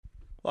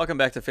Welcome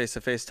back to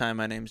Face Time.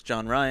 My name's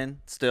John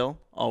Ryan. Still,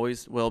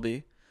 always will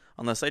be,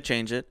 unless I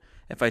change it.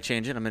 If I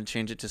change it, I'm going to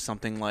change it to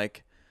something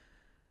like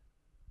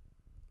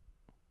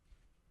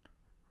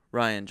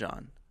Ryan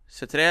John.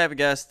 So today I have a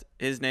guest.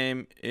 His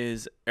name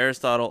is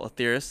Aristotle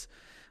Atheris.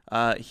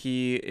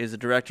 He is a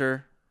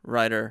director,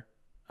 writer,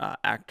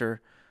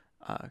 actor,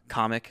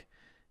 comic,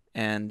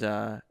 and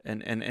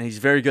he's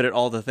very good at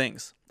all the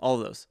things, all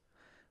of those,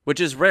 which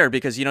is rare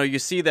because you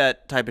see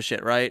that type of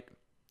shit, right?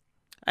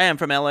 I am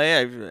from LA.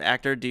 I'm an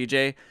actor,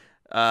 DJ,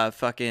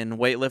 fucking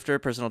weightlifter,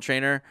 personal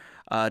trainer,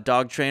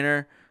 dog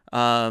trainer.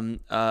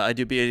 I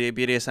do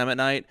BDSM at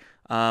night.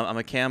 I'm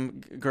a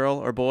cam girl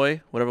or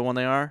boy, whatever one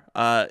they are.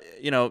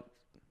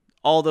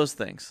 All those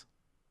things.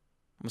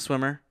 I'm a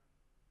swimmer.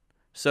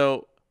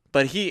 So,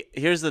 but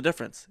here's the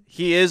difference.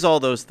 He is all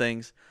those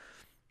things,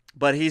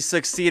 but he's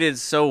succeeded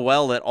so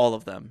well at all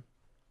of them.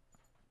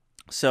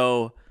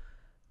 So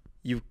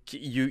you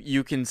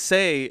can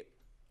say,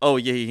 oh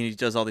yeah, he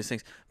does all these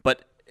things,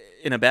 but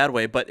in a bad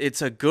way. But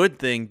it's a good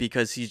thing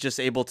because he's just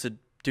able to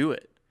do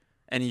it,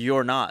 and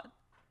you're not.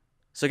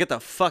 So get the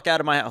fuck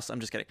out of my house. I'm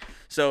just kidding.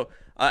 So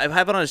I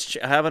have it on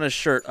his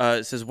shirt.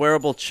 It says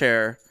wearable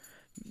chair,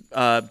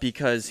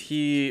 because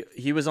he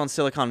was on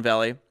Silicon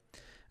Valley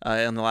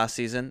in the last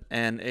season,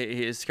 and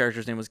his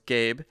character's name was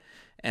Gabe.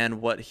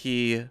 And one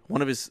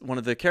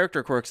of the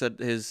character quirks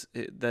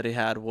that he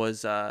had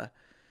was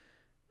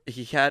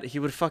he had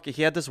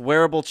this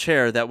wearable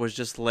chair that was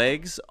just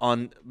legs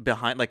on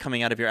behind, like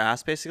coming out of your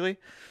ass basically,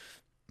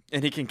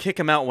 and he can kick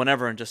him out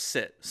whenever and just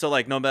sit. So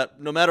like no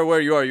matter where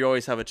you are, you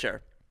always have a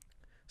chair.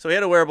 So he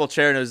had a wearable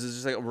chair, and it was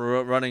just like a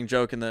running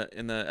joke in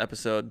the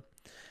episode.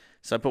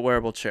 So I put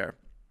wearable chair.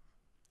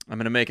 I'm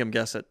gonna make him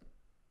guess it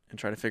and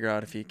try to figure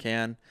out if he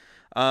can.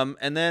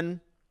 And then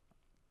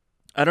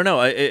I don't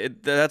know.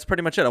 That's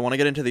pretty much it. I want to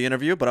get into the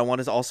interview, but I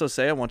want to also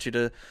say I want you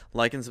to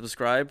like and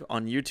subscribe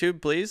on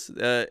YouTube, please.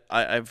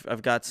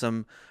 I've got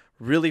some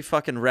really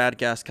fucking rad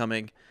guests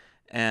coming,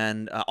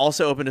 and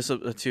also open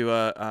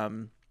to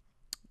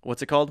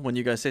what's it called when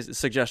you guys say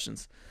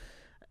suggestions.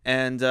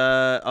 And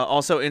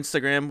also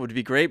Instagram would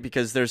be great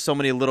because there's so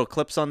many little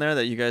clips on there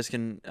that you guys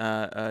can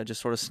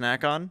just sort of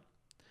snack on.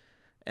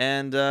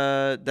 And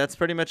that's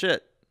pretty much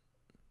it.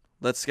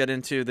 Let's get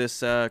into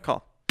this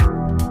call.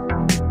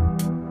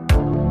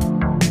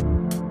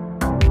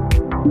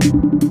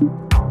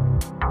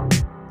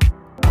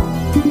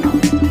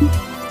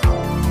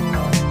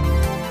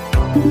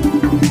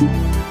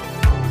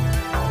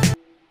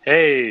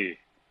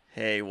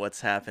 Hey,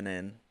 what's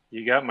happening?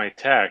 you got my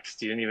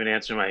text. You didn't even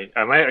answer my.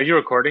 Are you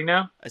recording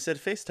now? I said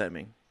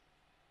FaceTiming.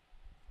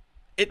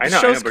 I The know,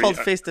 show's but called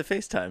Face to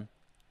FaceTime,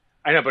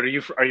 I know, but are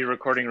you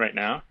recording right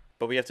now?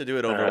 but we have to do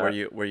it over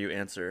where you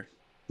answer.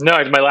 No,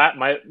 it's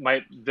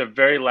my the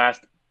very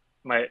last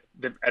at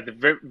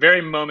the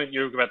very moment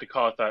you were about to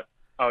call, I thought,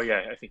 oh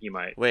yeah, I think you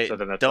might. Wait, So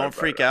then that's why I don't brought it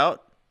freak up.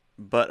 out.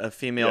 But a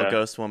female Yeah.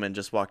 ghost woman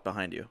just walked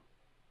behind you.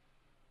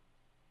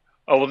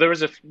 Oh well,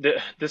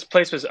 this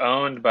place was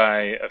owned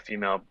by a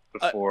female She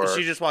before.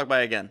 just walked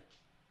by again.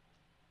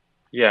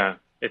 Yeah,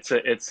 it's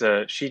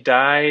a she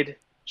died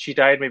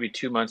maybe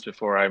 2 months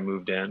before I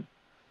moved in,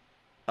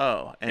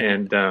 Oh,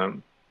 and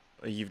and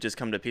you've just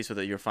come to peace with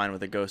it. You're fine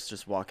with a ghost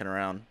just walking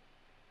around.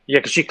 yeah,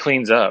 because she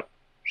cleans up.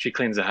 She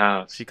cleans the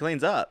house. She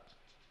cleans up.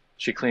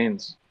 She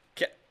cleans.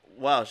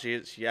 Wow,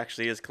 she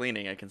actually is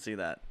cleaning. I can see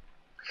that.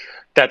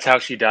 That's how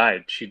she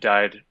died. She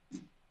died.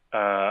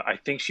 I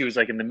think she was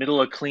like in the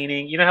middle of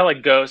cleaning. You know how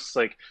like ghosts,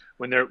 like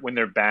when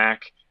they're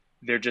back,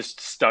 they're just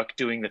stuck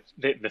doing the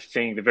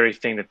very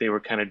thing that they were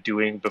kind of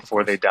doing Of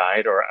before they course.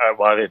 died or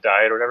while they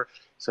died or whatever.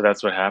 So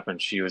that's what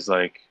happened. She was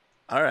like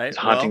All right.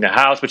 haunting Well, the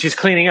house, but she's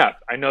cleaning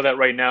up. I know that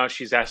right now.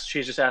 She's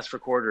just asked for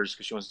quarters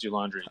because she wants to do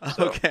laundry.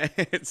 So okay.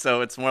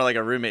 So it's more like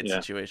a roommate yeah,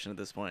 situation at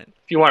this point.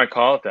 if you want to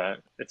call it that,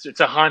 it's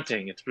a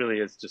haunting. It's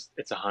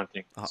a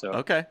haunting. So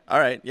Okay. All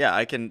right. Yeah,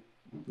 I can.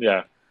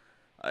 yeah.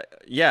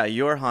 Yeah,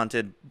 you're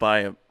haunted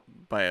by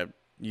a.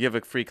 You have a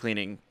free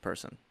cleaning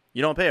person.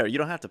 You don't pay her. You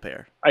don't have to pay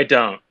her. I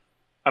don't.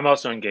 I'm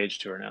also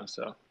engaged to her now,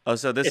 so Oh,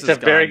 so this it's is a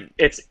very gone.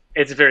 it's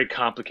a very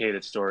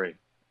complicated story.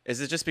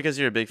 Is it just because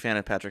you're a big fan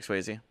of Patrick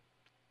Swayze?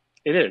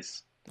 It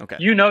is. Okay.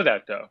 You know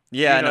that though.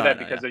 Yeah, You know I that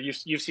know. because Yeah.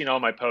 you've seen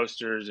all my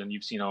posters and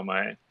you've seen all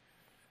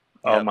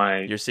Yep. my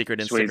Your secret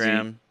Swayze.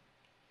 Instagram.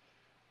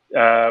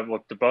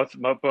 Well,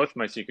 both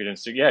my secret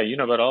Insta. Yeah, you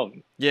know about all of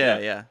them. Yeah,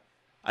 Yeah, yeah.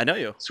 I know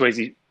you.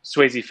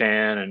 Swayze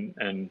fan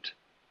and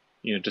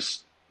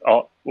just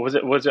all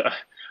what was it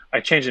I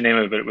changed the name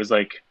of it, but it was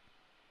like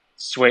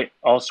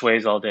all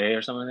sways all day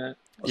or something like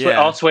that. Yeah.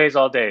 All sways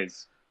all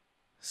days.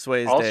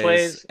 Sway's All days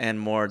sways and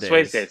more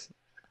Sway's days. days.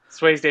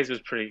 Sway's days was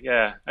pretty.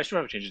 Yeah, I should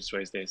probably change it to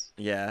Sway's days.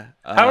 Yeah.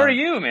 How are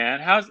you, man?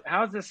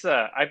 How's this?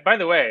 By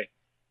the way,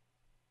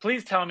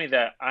 please tell me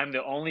that I'm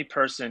the only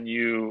person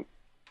you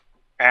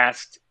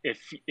asked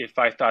if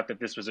I thought that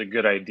this was a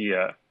good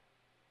idea.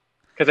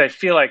 Because I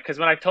feel like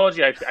when I told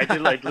you I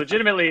did like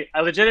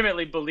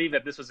legitimately believe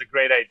that this was a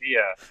great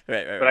idea,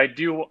 Right, right, but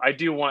right. I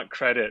do want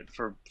credit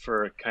for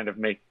kind of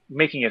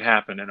making it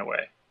happen in a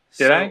way.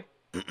 Did So,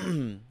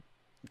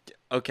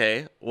 I?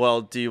 Okay.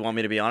 Well, do you want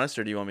me to be honest,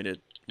 or do you want me to?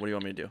 What do you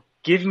want me to do?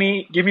 Give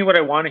me what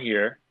I want to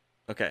hear,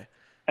 Okay.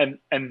 and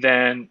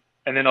then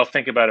I'll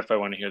think about if I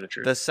want to hear the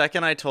truth. The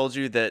second I told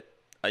you that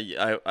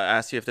I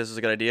asked you if this was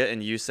a good idea,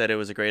 and you said it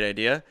was a great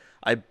idea,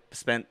 I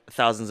spent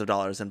thousands of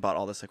dollars and bought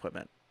all this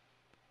equipment.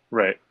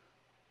 Right.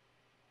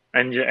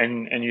 And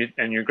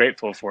you're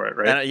grateful for it,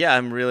 right? And yeah,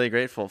 I'm really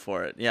grateful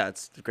for it. Yeah,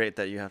 it's great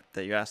that you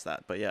asked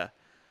that. But yeah,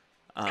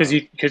 Because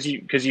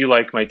you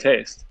like my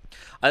taste.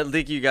 I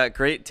think you got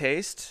great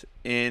taste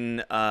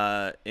in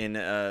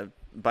red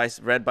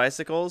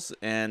bicycles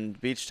and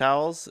beach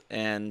towels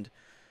and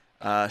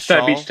It's not a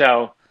shawl. beach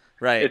towel.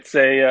 Right. It's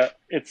a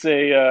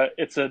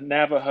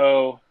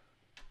Navajo.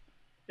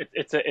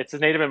 It's a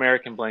Native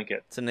American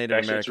blanket. It's a Native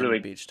Actually, it's American really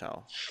beach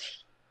towel.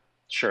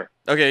 sure.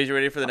 Okay, you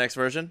ready for the next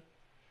version?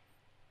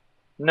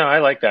 No, I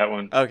like that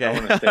one. Okay. I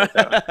want to stay with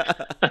that one.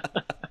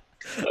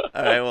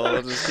 All right, well,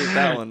 we'll just keep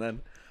that one then.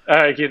 All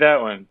right, keep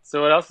that one.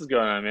 So what else is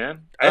going on,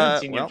 man? I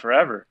haven't seen you well- in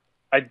forever.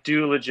 I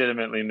do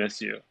legitimately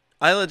miss you.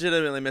 I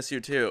legitimately miss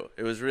you too.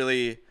 It was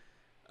really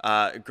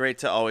great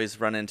to always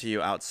run into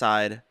you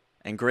outside.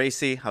 And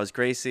Gracie, how's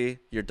Gracie,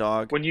 your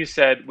dog? When you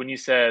said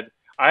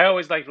I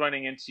always liked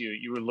running into you,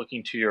 you were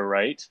looking to your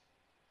right,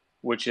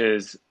 which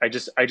is I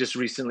just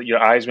recently your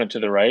eyes went to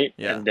the right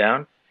Yeah. and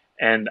down,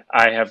 and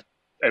I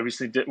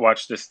recently did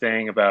watch this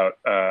thing about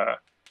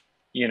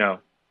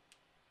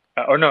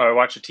or no, I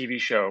watched a TV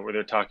show where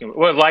they're talking.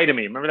 Well, Lie to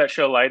Me. Remember that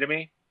show, Lie to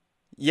Me?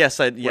 Yes,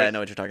 I know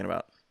what you're talking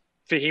about.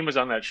 Fahim was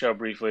on that show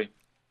briefly,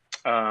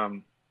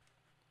 and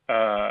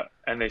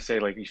they say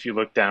like if you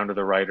look down to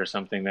the right or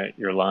something that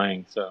you're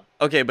lying. So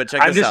Okay, but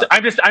check this out.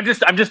 I'm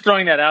just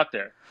throwing that out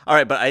there. All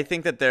right, but I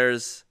think that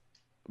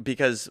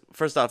because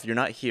first off, you're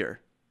not here,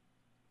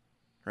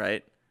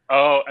 right?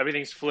 Oh,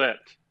 everything's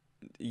flipped.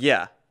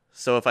 Yeah.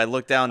 So if I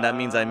look down, that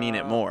means I mean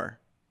it more.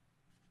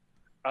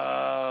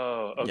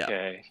 Oh, Yeah.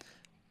 okay.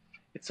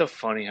 It's so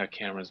funny how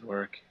cameras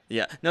work.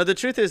 Yeah. No, the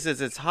truth is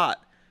it's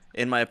hot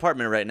in my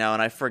apartment right now,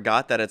 and I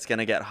forgot that it's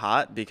gonna get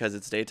hot because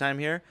it's daytime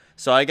here.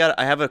 So I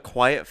have a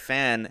quiet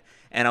fan,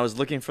 and I was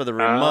looking for the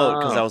remote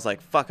because I was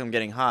like, "Fuck, I'm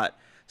getting hot."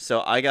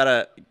 So you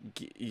gotta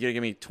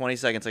give me 20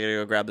 seconds. I gotta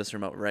go grab this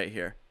remote right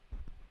here.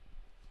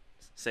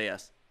 Say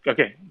yes.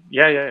 Okay.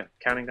 Yeah.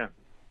 Counting down.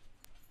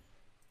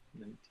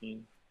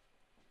 19,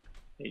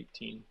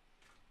 18,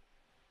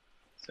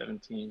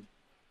 17,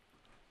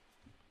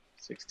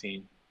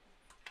 16,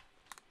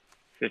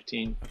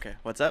 15. Okay.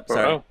 What's up? Oh.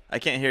 Sorry, I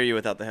can't hear you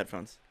without the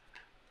headphones.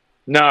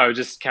 No, I was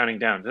just counting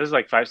down. This is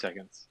like 5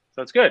 seconds.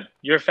 So it's good.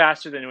 You're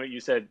faster than what you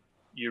said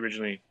you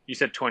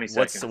said 20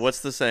 seconds. What's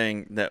the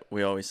saying that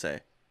we always say?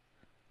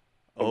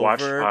 A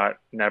watched pot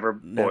never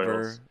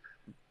boils.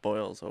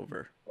 Boils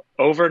over.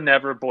 Over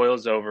never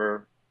boils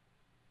over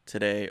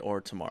Today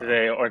or tomorrow.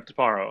 today or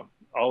tomorrow.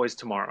 Always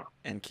tomorrow.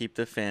 And keep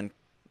the fan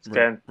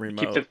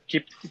remote.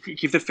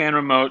 Keep the fan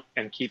remote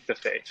and keep the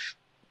faith.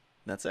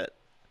 That's it.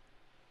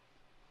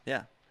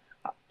 Yeah.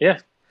 Yeah.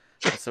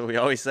 That's what we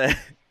always say.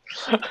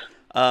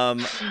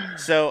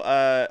 So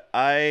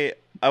I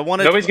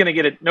wanted. Nobody's gonna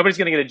get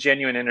a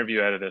genuine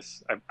interview out of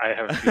this. I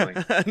have a feeling,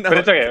 No, but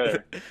it's okay.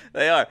 Whatever.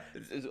 They are.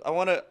 I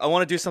want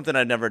to do something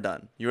I've never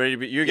done. You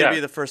ready? You're gonna be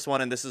the first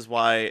one, and this is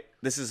my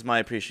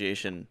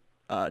appreciation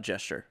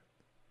gesture.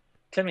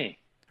 To me,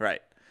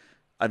 Right.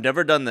 I've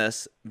never done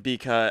this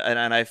because,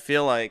 and I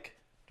feel like.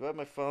 Do I have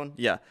my phone?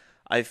 Yeah.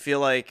 I feel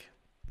like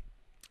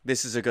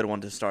this is a good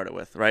one to start it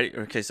with, right?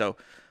 Okay, so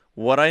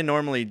what I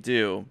normally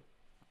do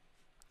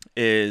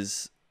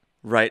is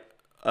write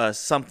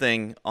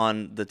something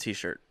on the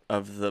T-shirt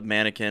of the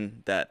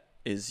mannequin that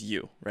is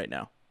you right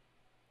now,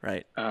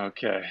 right?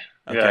 okay.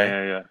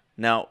 Okay. Yeah.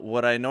 Now,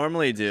 what I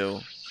normally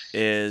do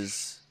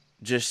is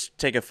just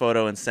take a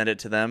photo and send it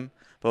to them.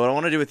 But what I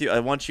want to do with you, I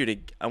want you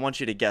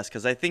to guess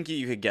because I think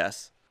you could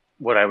guess.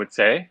 What I would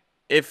say,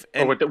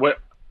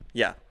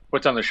 Yeah,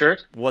 what's on the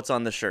shirt? what's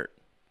on the shirt.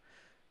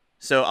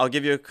 So I'll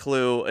give you a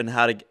clue and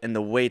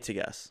the way to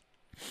guess.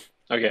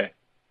 Okay.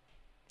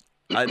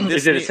 This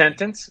Is it a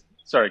sentence?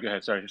 Sorry. Go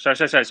ahead. Sorry.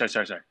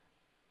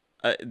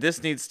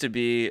 This needs to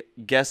be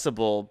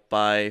guessable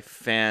by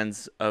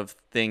fans of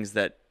things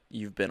that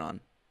you've been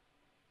on.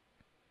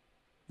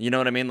 You know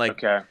what I mean?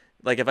 Like, Okay.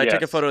 like if I took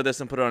a Yes. photo of this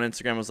and put it on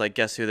Instagram, was like,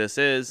 guess who this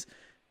is?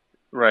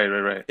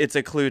 Right. It's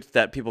a clue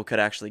that people could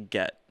actually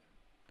get.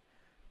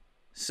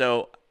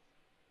 So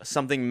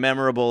something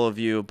memorable of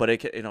you, but it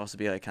can also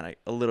be like kind of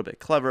a little bit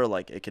clever.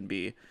 Like it can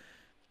be,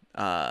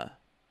 now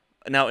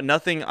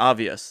nothing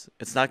obvious.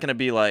 It's not going to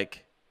be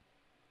like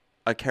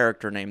a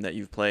character name that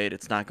you've played.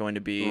 It's not going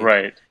to be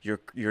Right.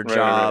 your Right,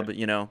 job. right.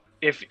 You know.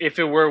 If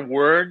it were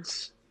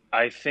words,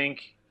 I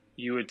think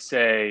you would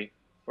say,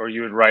 or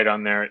you would write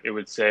on there. It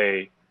would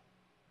say,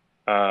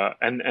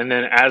 and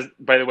then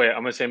by the way, I'm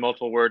going to say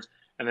multiple words,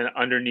 and then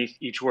underneath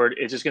each word,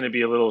 it's just going to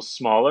be a little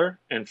smaller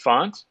in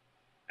font,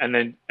 and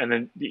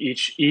then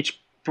each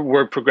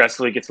word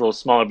progressively gets a little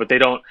smaller. But they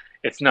don't.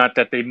 It's not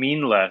that they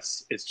mean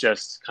less. It's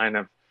just kind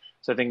of.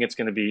 So I think it's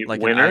going to be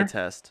Like winner. an eye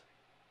test.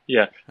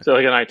 Yeah. So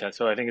like an eye test.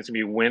 So I think it's going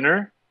to be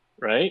winner,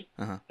 right?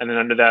 Uh-huh. And then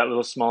under that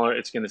little smaller,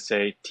 it's going to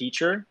say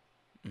teacher.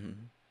 Hmm.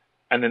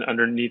 and then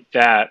underneath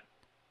that,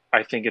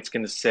 I think it's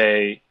going to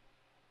say,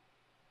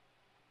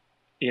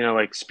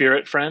 like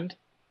spirit friend,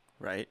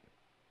 Right.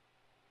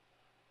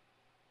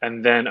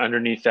 and then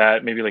underneath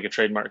that, maybe like a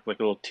trademark, like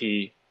a little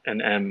T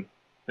and M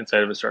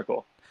inside of a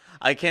circle,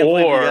 I can't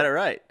believe you got it or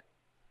right.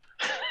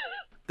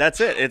 That's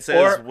it. It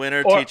says or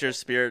winner, or teacher,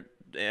 spirit,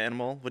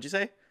 animal. What'd you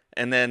say?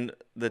 And then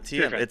the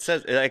spirit TM. friend, It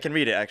says I can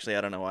read it actually.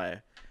 I don't know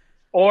why.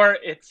 or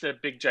it's a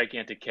big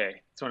gigantic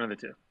K. It's one of the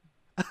two.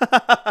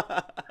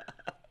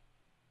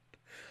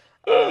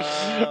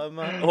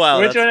 Wow,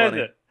 Which that's one is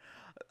funny. it?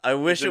 I Is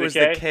wish it it the was the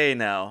K? K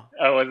now.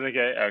 Oh, it wasn't the K.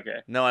 Okay.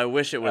 No, I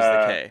wish it was the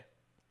Uh, K.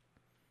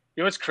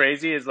 what's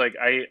crazy is like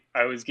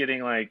I was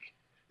getting like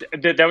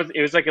that was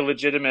it was like a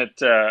legitimate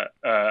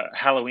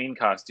Halloween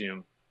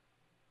costume,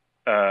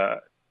 uh,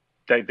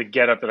 the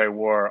getup that I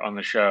wore on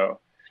the show,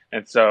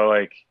 and so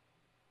like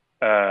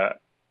uh,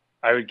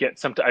 I'd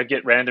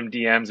get random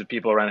DMs of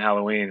people around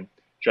Halloween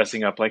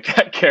dressing up like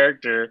that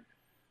character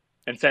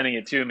and sending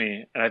it to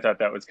me, and I thought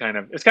that was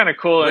it's kind of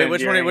cool and Wait,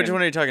 which one? endearing Which and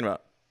one are you talking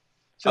about?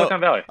 Oh,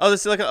 Silicon Valley. oh, the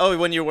silicon. Oh,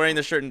 when you're wearing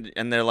the shirt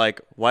and they're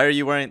like, "Why are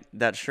you wearing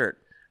that shirt?"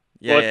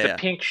 Yeah, Well, it's yeah, the yeah.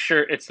 pink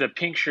shirt. It's the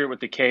pink shirt with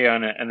the K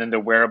on it, and then the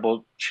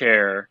wearable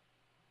chair,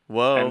 and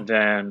Whoa,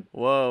 then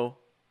whoa.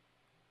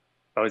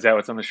 oh, is that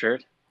what's on the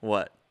shirt?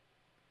 What?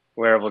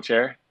 Wearable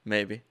chair.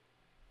 Maybe.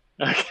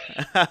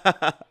 Okay.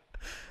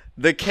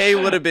 The K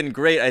would have been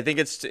great. I think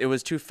it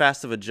was too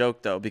fast of a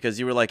joke though because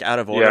you were like out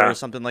of order or Yeah,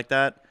 something like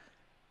that.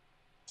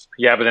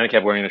 yeah, but then I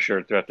kept wearing the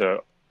shirt throughout the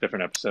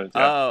different episodes.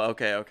 Yeah. Oh,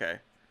 okay, okay.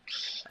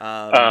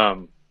 Um,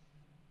 Um.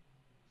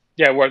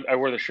 Yeah, I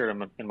wore the shirt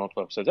in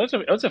multiple episodes.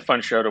 That was a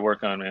fun show to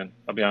work on, man.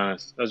 I'll be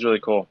honest. That was really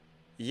cool.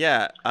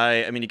 yeah.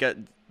 I mean, you got.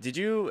 Did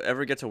you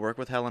ever get to work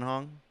with Helen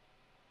Hong?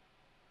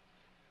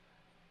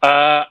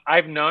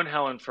 I've known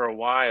Helen for a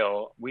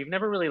while. We've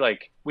never really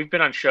we've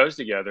been on shows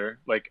together,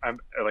 like I'm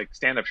like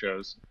stand up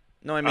shows.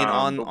 No, I mean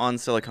on But on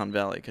Silicon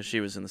Valley because she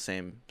was in the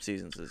same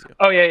seasons as you.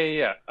 oh yeah,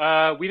 yeah,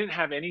 yeah. We didn't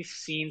have any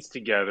scenes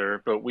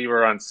together, but we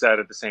were on set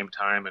at the same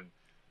time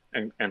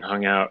and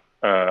hung out,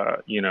 in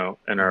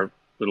Mhm. our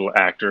little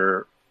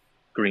actor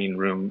green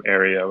room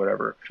area,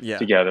 whatever, Yeah.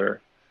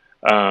 together.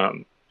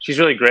 She's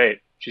really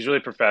great. She's really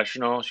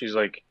professional. She's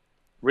like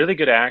really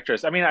good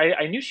actress. I mean,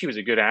 I knew she was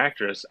a good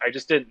actress. I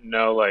just didn't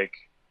know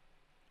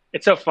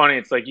it's so funny.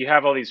 It's like you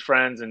have all these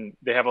friends and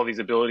they have all these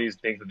abilities,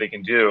 things that they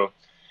can do,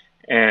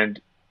 and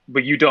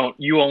but you don't.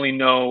 You only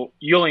know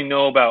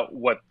about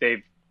what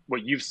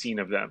you've seen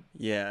of them.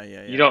 Yeah.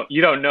 Yeah. You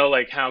Yeah. don't know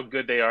like how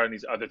good they are in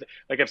these other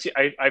like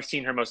I've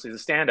seen her mostly as a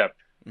stand up.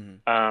 Hmm.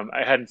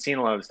 I hadn't seen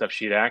a lot of the stuff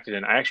she'd acted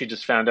in. I actually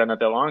just found out not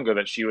that long ago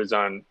that she was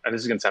on, and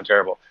this is gonna sound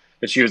terrible,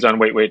 that she was on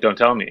Wait, Wait, Don't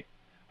Tell Me.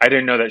 I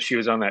didn't know that she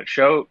was on that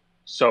show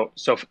so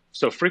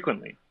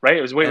frequently. Right?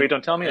 It was Wait, Wait, N-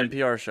 Don't Tell Me.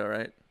 NPR show,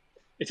 right?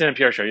 It's an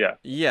NPR show. Yeah.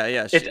 Yeah.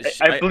 Yeah.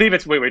 I believe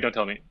it's Wait, Wait, Don't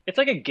Tell Me. It's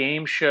like a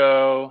game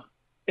show.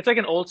 It's like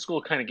an old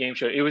school kind of game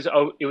show. It was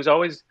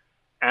always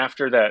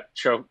after that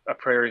show, A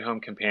Prairie Home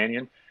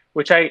Companion,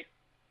 which the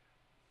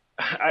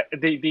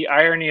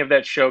irony of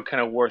that show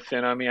kind of wore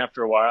thin on me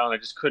after a while,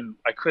 and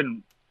I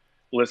couldn't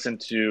listen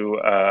to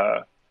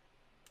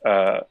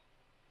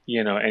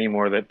any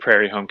more of that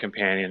Prairie Home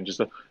Companion, just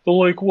the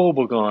Lake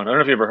Wobegon. I don't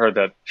know if you ever heard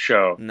that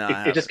show. No, It,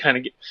 I it just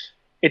haven't. kind of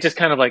it just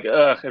kind of like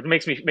ugh, it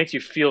makes you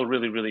feel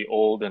really really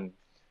old and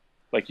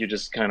like you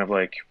just kind of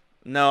like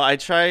No, I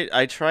try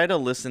to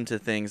listen to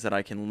things that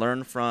I can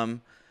learn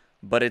from,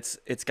 but it's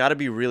got to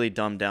be really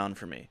dumbed down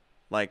for me.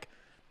 Like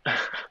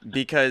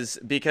because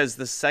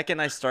the second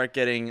I start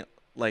getting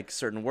like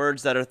certain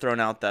words that are thrown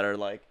out that are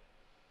like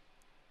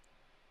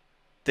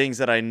things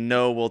that I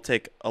know will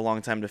take a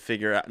long time to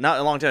figure out. Not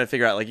a long time to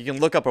figure out. Like you can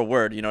look up a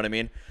word, you know what I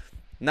mean?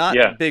 yeah,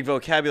 Not big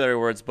vocabulary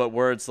words, but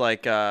words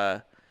like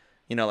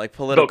like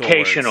political words.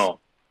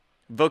 vocational.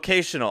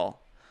 Vocational.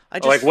 I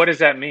Like, just what does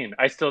that mean?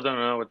 I still don't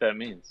know what that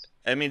means.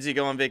 It means you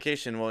go on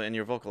vacation well and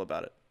you're vocal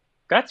about it.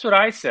 That's what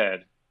I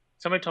said.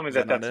 Somebody told me Is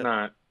that that not that's it?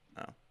 not.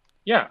 Oh.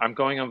 Yeah, I'm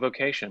going on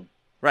vacation.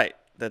 Right.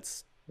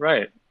 That's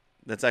Right.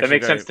 That actually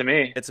makes very sense to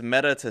me it's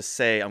meta to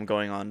say I'm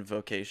going on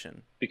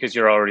vacation because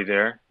you're already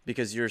there.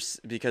 because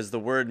because the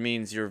word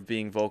means you're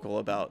being vocal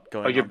about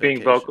Oh, going you're on being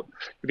vacation. vocal.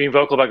 You're being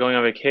vocal about going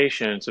on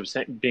vacation. So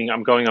being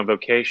I'm going on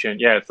vacation.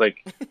 Yeah, it's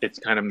like it's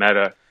kind of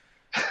meta.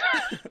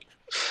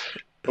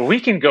 But we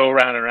can go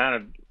around and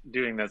around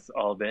doing this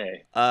all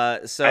day. I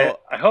So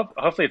I hope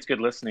hopefully it's good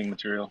listening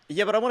material.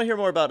 yeah, but I want to hear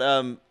more about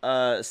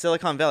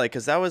Silicon Valley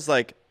because that was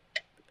like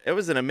it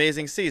was an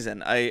amazing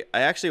season. I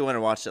actually went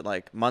and watched it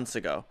like months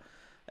ago,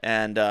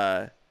 and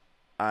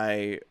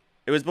I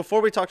it was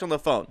before we talked on the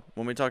phone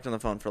when we talked on the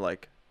phone for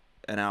like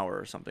an hour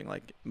or something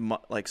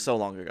like so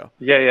long ago.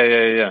 Yeah, yeah,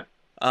 yeah, yeah,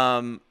 yeah.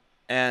 Um,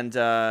 and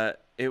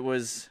it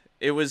was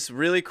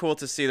really cool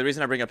to see. The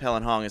reason I bring up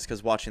Helen Hong is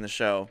because watching the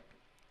show,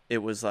 it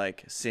was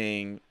like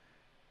seeing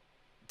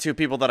two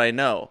people that I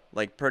know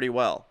like pretty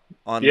well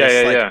on Yeah, this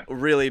yeah, like yeah.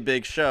 really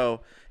big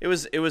show. It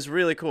was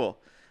really cool,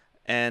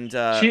 and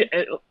She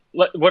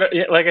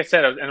like I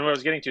said, and what I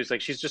was getting to is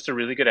like she's just a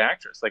really good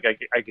actress. Like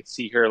I could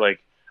see her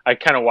like I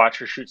kind of watch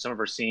her shoot some of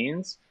her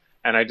scenes,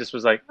 and I just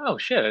was like, oh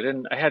shit,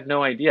 I had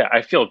no idea.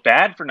 I feel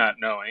bad for not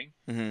knowing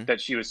Hmm. that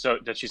she's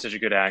such a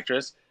good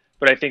actress,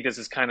 but I think this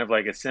is kind of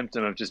like a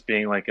symptom of just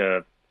being like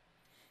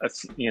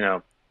you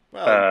know,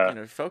 Well,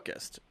 uh,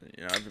 focused.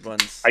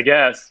 Everyone's. I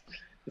guess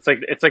it's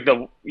like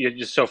the you're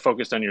just so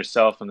focused on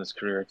yourself in this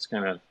career. It's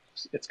kind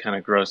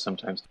of gross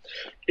sometimes.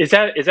 Is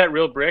that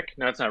real brick?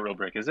 No, it's not real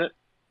brick, is it?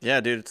 Yeah,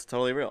 dude, it's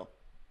totally real.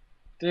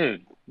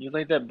 Dude, you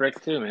laid that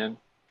brick too, man.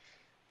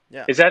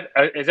 Yeah. Is that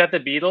the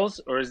Beatles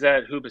or is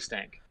that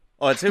Hoobastank?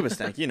 Oh, it's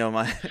Hoobastank. You know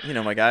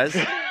my guys.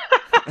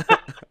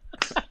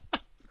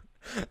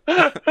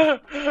 um,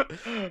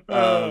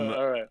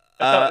 All right.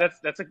 uh,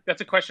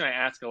 That's a question I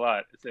ask a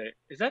lot.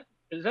 Is that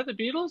the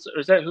Beatles or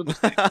is that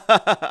Hoobastank?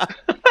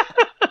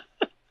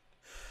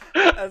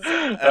 that's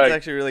Like,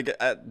 actually really good.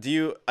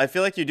 I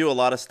feel like you do a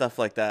lot of stuff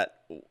like that,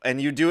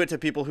 and you do it to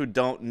people who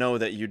don't know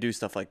that you do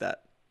stuff like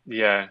that.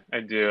 yeah, I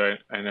do.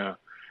 I know,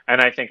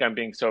 and I think I'm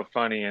being so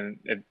funny, and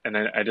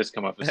I just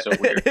come off as so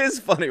weird. It is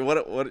funny. What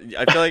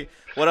I feel like.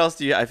 What else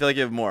do you? I feel like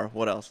you have more.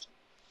 What else?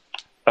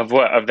 Of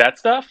what? Of that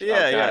stuff? Oh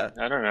Yeah, yeah, God,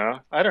 I don't know.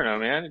 I don't know,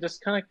 man. It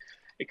just kind of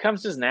it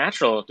comes just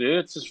natural,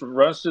 dude. It just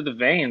runs through the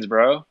veins,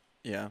 bro.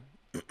 yeah.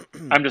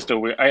 I'm just a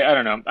weird. I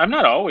don't know. I'm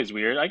not always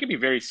weird. I can be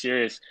very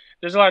serious.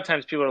 There's a lot of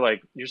times people are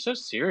like, "You're so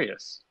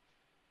serious."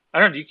 I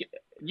don't know.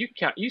 You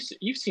can't.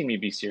 You've seen me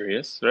be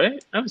serious,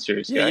 right? I'm a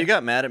serious Yeah, you guy.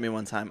 got mad at me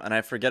one time, and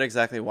I forget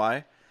exactly why,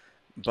 I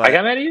but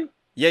got mad at you.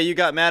 yeah, you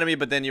got mad at me,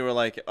 but then you were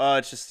like, "Oh,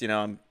 it's just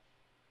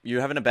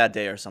you're having a bad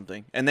day or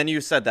something," and then you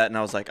said that, and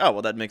I was like, "Oh,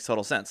 well, that makes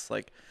total sense."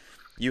 Like,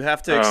 you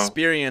have to Oh,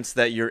 experience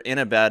that you're in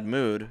a bad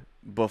mood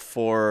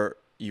before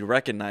you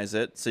recognize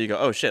it. So you go,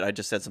 "Oh shit, I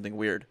just said something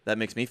weird. That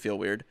makes me feel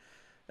weird,"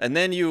 and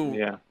then you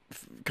yeah.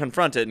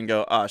 confront it and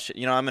go, "Oh shit,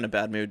 I'm in a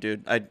bad mood,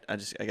 dude. I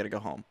gotta go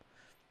home,"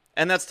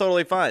 and that's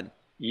totally fine.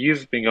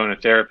 You've been going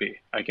to therapy.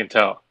 I can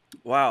tell.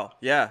 Wow.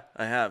 Yeah,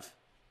 I have.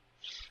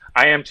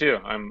 I am too.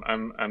 I'm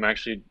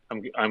actually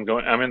I'm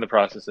going. I'm in the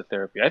process of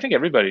therapy. I think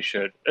everybody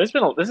should. This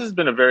has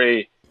been a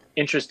very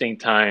interesting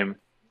time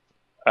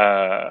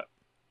uh,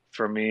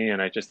 for me,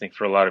 and I just think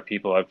for a lot of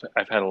people.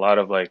 I've had a lot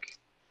of like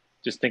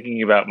just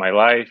thinking about my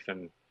life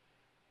and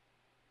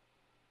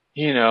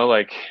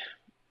like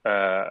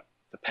uh,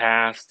 the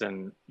past,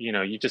 and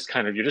you just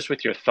you're just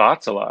with your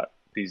thoughts a lot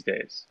these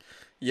days.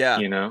 Yeah.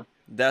 You know,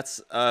 That's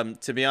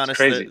to be it's honest,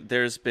 crazy.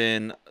 there's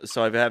been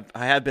so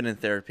I have been in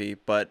therapy,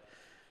 but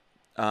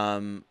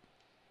um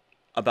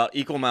about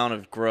equal amount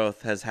of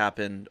growth has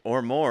happened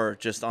or more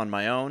just on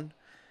my own.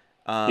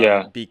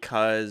 Yeah.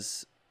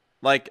 Because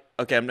like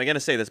okay, I'm gonna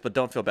say this, but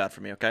don't feel bad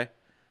for me, okay?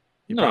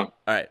 No. All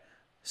right.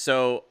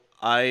 So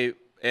I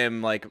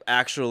am like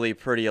actually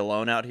pretty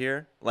alone out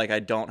here. Like I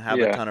don't have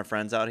a Yeah. ton of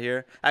friends out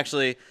here.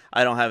 Actually,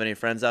 I don't have any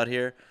friends out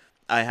here.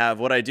 I have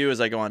what I do is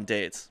I go on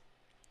dates.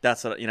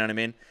 That's what you know what I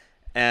mean?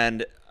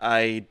 And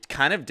I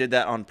kind of did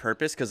that on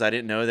purpose because I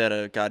didn't know that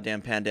a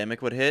goddamn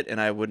pandemic would hit and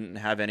I wouldn't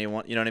have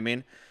anyone, you know what I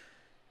mean?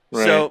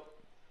 Right. So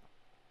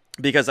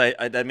because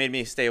I that made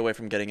me stay away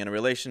from getting in a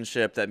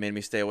relationship, that made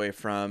me stay away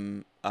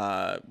from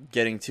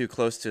getting too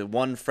close to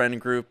one friend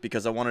group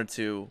because I wanted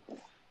to, you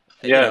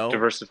Yeah. know,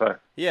 Diversify.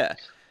 yeah.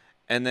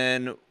 And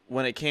then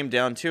when it came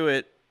down to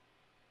it,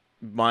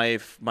 my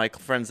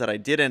friends that I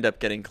did end up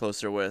getting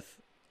closer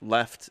with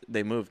left.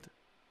 They moved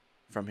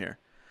from here.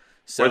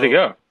 Where'd they So,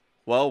 go?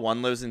 well,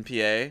 one lives in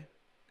PA,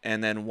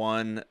 and then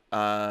one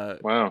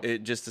Wow.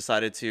 it just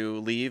decided to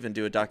leave and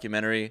do a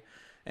documentary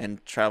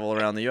and travel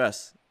around the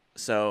U.S.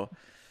 So,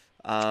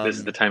 This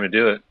is the um, time to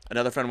do it.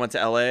 another friend went to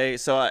LA.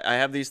 So I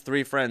have these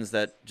three friends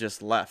that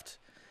just left.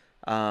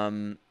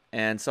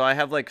 And so I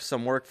have like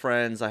some work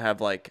friends. I have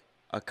like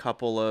a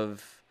couple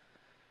of,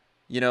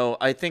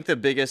 I think the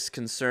biggest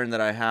concern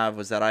that I have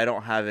was that I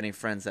don't have any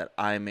friends that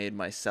I made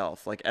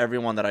myself. Like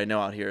everyone that I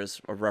know out here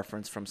is a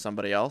reference from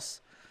somebody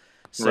else.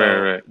 Right. So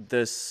Right.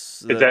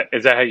 this, Is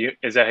that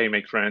how you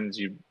make friends?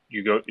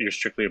 You're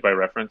strictly by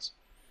reference,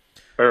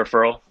 by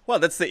referral. well,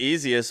 that's the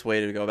easiest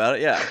way to go about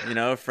it. Yeah.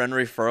 Friend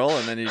referral.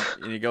 And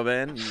then you go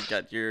in, you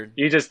got your,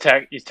 You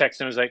text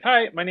them as like,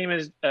 "Hi, my name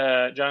is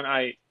John.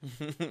 I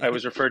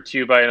was referred to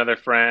you by another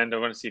friend. I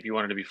want to see if you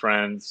wanted to be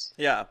friends."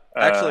 yeah,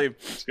 actually.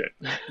 That's good.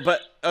 But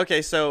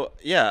okay, so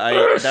yeah,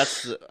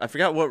 I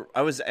forgot what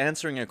I was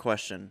answering a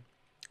question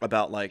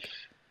about like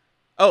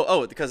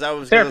because I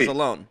was Therapy.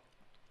 alone.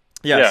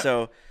 Yeah,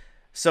 Yeah.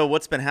 so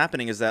what's been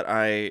happening is that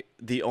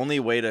the only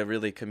way to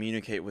really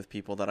communicate with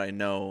people that I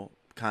know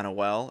kind of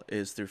well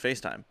is through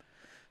FaceTime.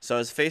 So I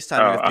was Oh.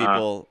 FaceTiming with Uh-huh.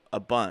 people a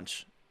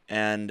bunch,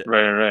 and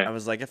Right. I Right.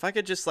 was like, if I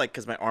could just like,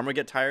 because my arm would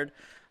get tired,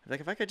 like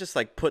if I could just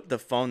like put the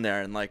phone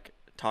there and like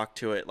talk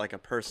to it like a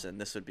person,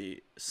 this would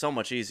be so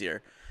much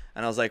easier.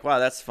 And I was like, wow,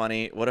 that's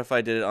funny. What if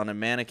I did it on a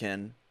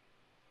mannequin?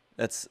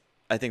 That's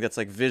I think that's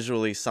like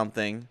visually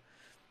something.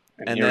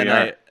 And And here we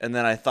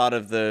then are. I thought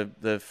of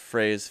the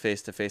phrase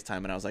face to face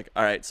time, and I was like,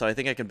 all right, so I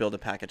think I can build a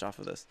package off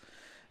of this,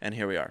 and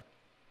here we are.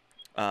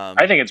 I Um,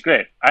 think it's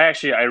great. I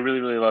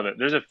really really love it.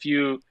 There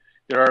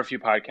are a few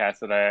podcasts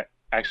that I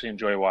actually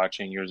enjoy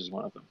watching. Yours is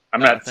one of them.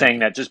 I'm oh, not thank saying you.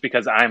 that just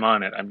because I'm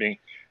on it. I'm being.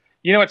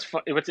 You know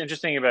what's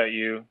interesting about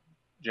you,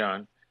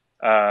 John?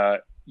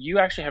 you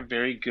actually have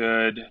very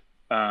good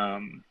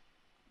um,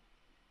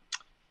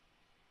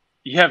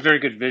 you have very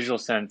good visual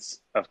sense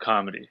of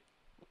comedy.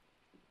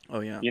 Oh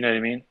yeah. You know what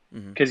I mean?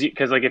 Hmm.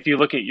 Because like if you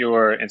look at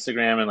your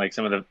Instagram and like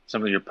some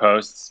of your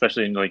posts,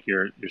 especially in like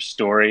your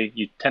story,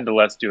 you tend to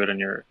less do it on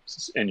your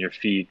in your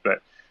feed,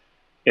 but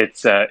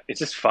it's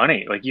just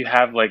funny. Like you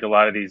have like a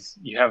lot of these.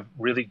 You have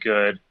really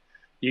good.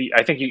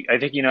 I think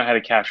you know how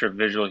to capture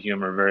visual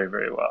humor very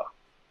very well.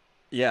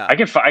 Yeah. I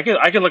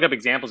can look up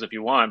examples if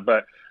you want,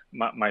 but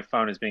my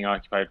phone is being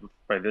occupied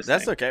by this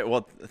That's thing. okay.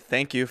 Well,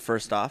 thank you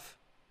first off.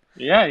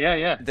 Yeah, yeah,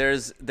 yeah.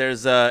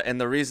 And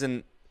the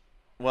reason,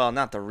 well,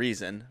 not the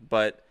reason,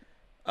 but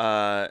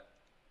uh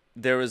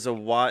there was a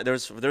while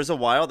there's a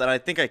while that I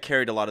think I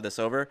carried a lot of this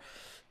over.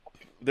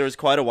 There was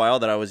quite a while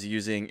that I was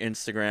using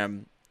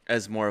Instagram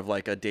as more of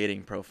like a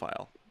dating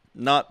profile.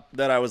 Not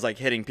that I was like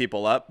hitting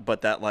people up,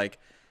 but that like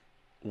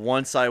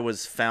once I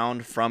was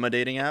found from a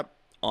dating app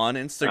on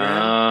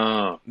Instagram,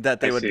 Oh, that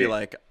I they would be see.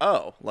 like,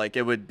 "Oh, like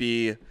it would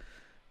be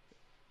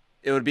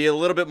a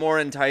little bit more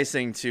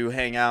enticing to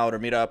hang out or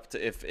meet up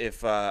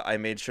if I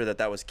made sure that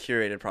that was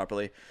curated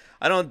properly."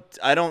 I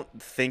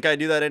don't think I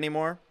do that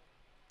anymore.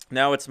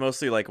 Now it's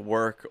mostly like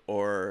work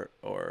or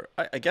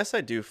I guess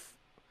I do.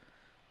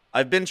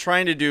 I've been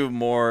trying to do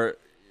more,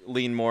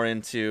 lean more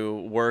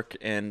into work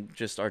and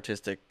just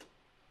artistic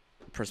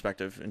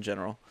perspective in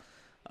general.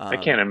 I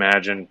can't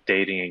imagine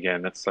dating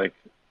again. That's like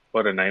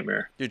what a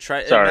nightmare. Dude,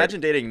 try Sorry. imagine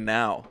dating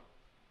now.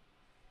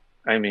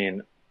 I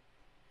mean,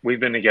 we've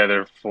been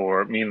together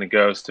for me and the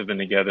ghost have been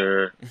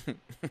together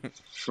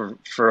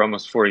for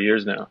almost 4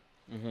 years now.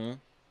 Hmm.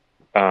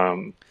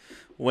 Um,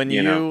 When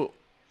you know.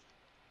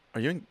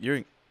 you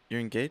are you're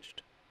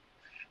engaged?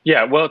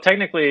 Yeah, well,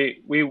 technically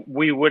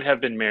we would have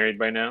been married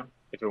by now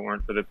if it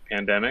weren't for the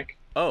pandemic.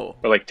 Oh,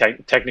 Or like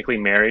technically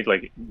married,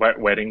 like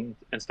wedding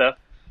and stuff.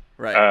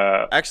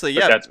 right. Actually,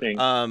 But yeah. that's being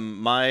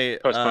My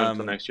postponed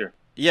until next year.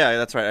 yeah,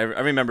 that's right. I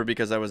remember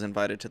because I was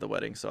invited to the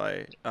wedding, so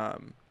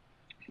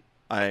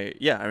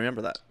yeah, I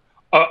remember that.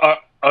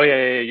 Oh yeah,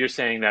 yeah, yeah. You're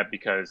saying that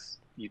because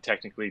you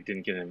technically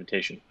didn't get an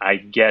invitation. I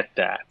get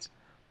that.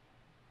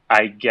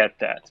 I get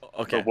that. But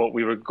Okay, what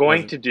we were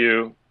going wasn't. to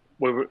do,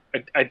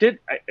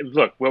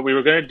 look. What we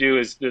were going to do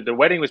is the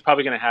wedding was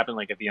probably going to happen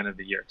like at the end of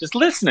the year. Just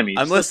listen to me.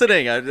 I'm Just listen to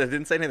me. listening. I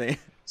didn't say anything.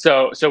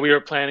 So we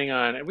were planning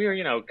on. We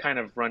were kind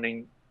of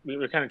running. We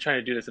were kind of trying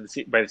to do this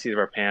at by the seat of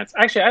our pants.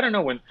 Actually, I don't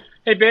know when.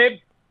 Hey, babe,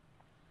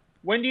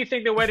 when do you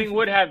think the wedding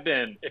would have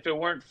been if it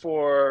weren't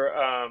for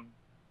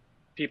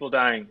people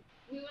dying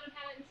We would have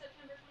had it in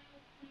September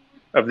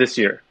 2021. of this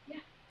year? Yeah.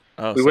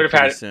 Oh, We so would have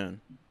pretty had.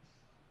 soon.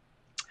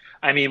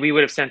 I mean, we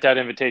would have sent out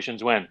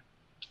invitations when, It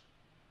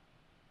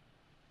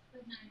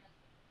was 9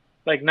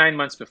 months. like 9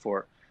 months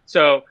before.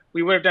 So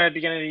we would have done it at the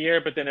beginning of the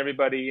year, but then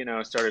everybody,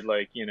 started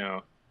like,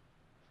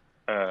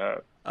 uh,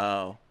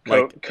 Oh,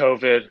 like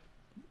COVID,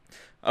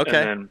 and okay,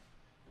 then,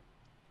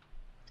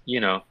 you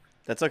know,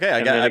 that's okay. I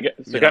and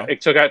then got,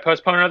 it got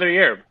postponed another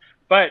year.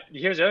 But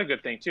here's the other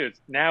good thing too. It's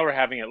now we're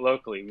having it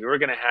locally. We were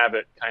going to have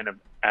it kind of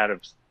out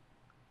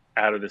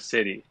of the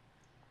city,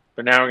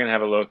 but now we're going to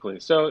have it locally.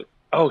 So,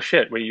 oh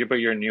shit, but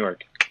you're in New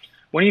York.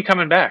 When are you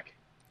coming back?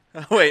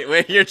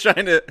 wait, you're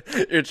trying to.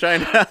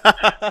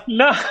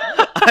 No.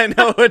 I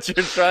know what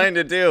you're trying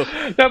to do.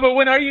 No, but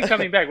when are you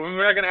coming back?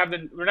 We're not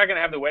gonna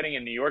have the wedding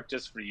in New York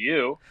just for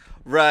you.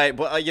 Right,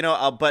 but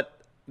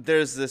but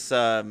there's this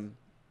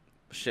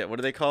shit. What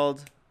are they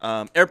called?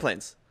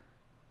 Airplanes.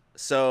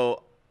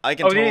 So I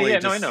can Oh yeah, totally yeah.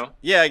 No, I just know.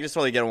 yeah, I can just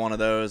totally get one of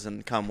those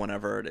and come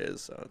whenever it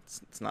is. So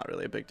it's not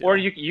really a big Or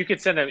deal. you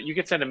could send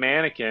a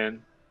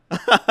mannequin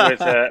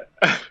with a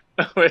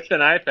with an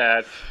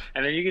iPad,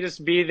 and then you could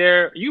just be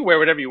there. You wear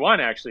whatever you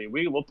want. Actually,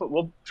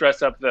 we'll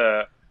dress up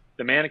the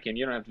mannequin.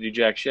 You don't have to do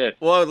jack shit.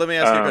 Well, let me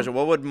ask you a question. Um,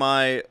 What would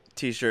my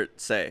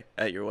T-shirt say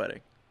at your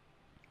wedding?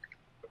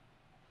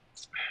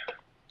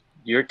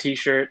 your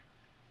T-shirt,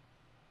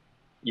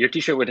 your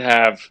T-shirt would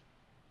have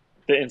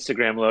the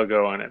Instagram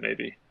logo on it,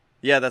 maybe.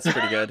 Yeah, that's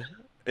pretty good.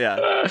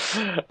 Yeah.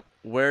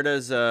 Where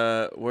does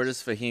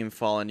Fahim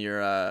fall in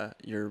your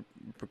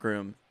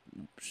groom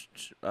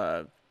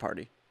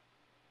party?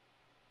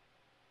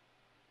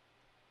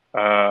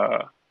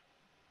 uh,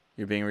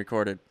 You're being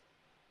recorded.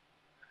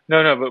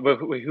 no, no,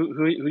 but wait,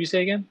 who you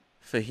say again?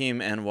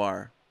 Fahim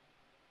Anwar.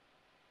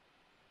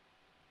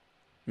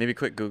 Maybe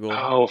quick Google.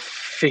 Oh,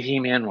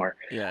 Fahim Anwar.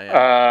 Yeah,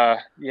 yeah.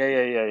 Yeah,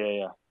 yeah, yeah, yeah,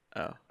 yeah.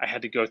 Oh, I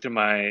had to go through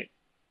I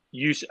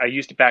used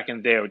to back in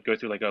the day. I would go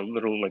through like a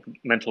little like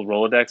mental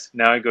Rolodex.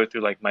 Now I go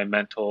through like my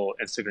mental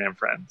Instagram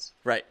friends,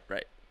 right,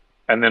 right.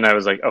 and then I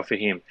was like, oh,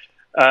 Fahim,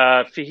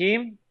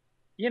 Fahim,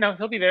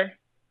 he'll be there.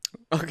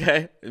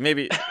 Okay,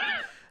 maybe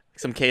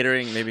some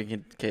catering. Maybe you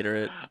can cater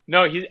it.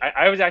 No,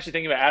 I was actually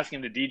thinking about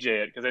asking him to DJ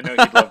it because I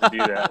know he'd love to do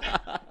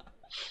that.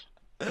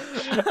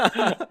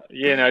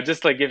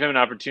 Just like give him an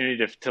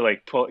opportunity to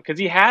like pull because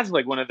he has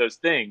like one of those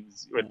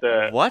things with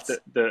What?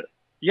 the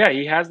yeah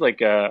he has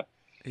like a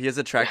He has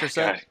a tractor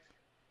set. God.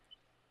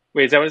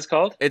 Wait, is that what it's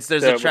called? There's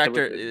a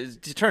tractor. It's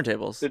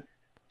turntables.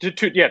 The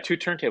two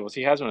turntables.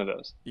 He has one of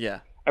those. Yeah.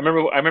 I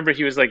remember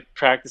he was like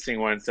practicing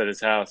once at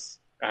his house.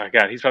 Oh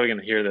God, he's probably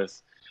gonna hear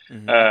this.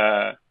 Hmm.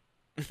 Uh,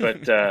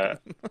 but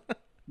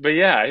but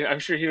yeah, I'm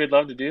sure he would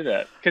love to do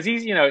that because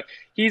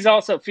he's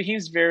also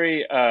he's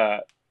very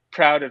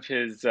proud of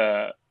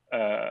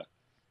uh,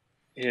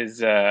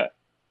 his uh,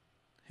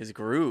 His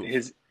groove.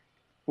 his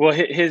well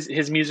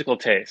his musical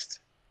taste.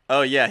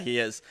 Oh yeah, he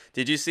is.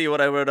 Did you see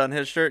what I wrote on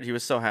his shirt? He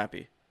was so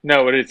happy.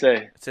 No, what did it say?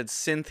 It said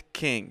Synth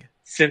King,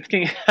 Synth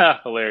King.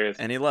 Hilarious.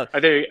 and he loved.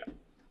 Are they?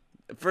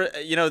 For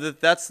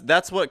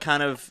that's what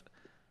kind of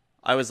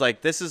I was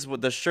like, this is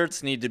what the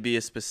shirts need to be,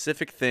 a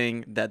specific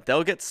thing that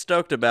they'll get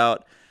stoked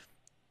about.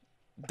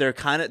 They're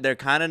kind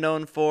of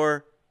known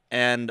for,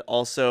 and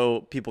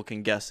also people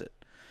can guess it.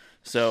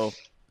 So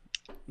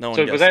no one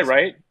So was I guesses.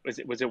 right?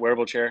 Was it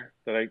wearable chair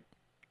that I?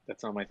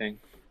 That's on my thing,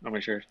 on my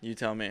shirt. You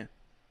tell me.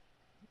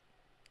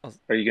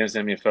 Are you gonna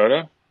send me a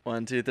photo?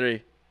 1, 2,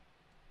 3.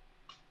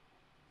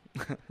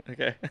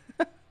 Okay.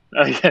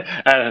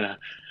 I don't know.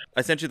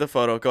 I sent you the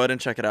photo. Go ahead and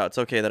check it out. It's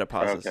okay that it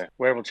pauses. Okay,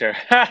 wearable chair.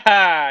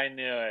 I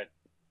knew it,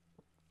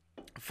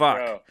 Fuck.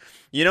 bro.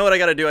 You know what I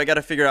got to do? I got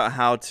to figure out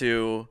how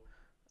to.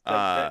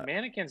 That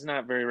mannequin's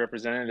not very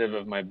representative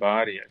of my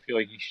body. I feel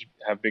like you should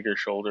have bigger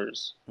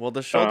shoulders. Well,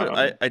 the shoulder.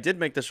 I Um, I did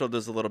make the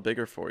shoulders a little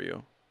bigger for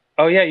you.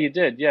 oh yeah, you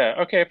did. Yeah.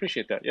 Okay, I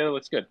appreciate that. Yeah, that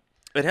looks good.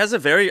 It has a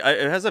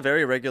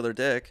very regular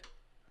dick.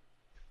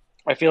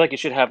 I feel like it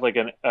should have like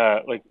an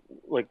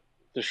like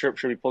the shirt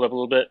should be pulled up a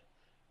little bit,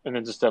 and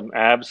then just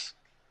abs,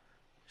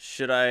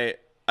 Should I?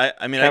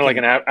 I mean, kind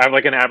of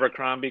like an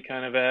Abercrombie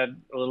kind of ad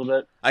a little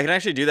bit. I can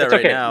actually do that It's right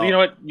okay. You now. know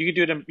what? You could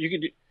do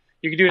it.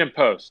 You could do it in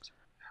post.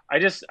 I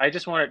just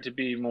want it to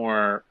be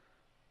more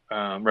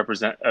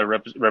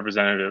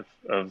representative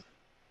of.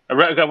 I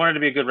want it to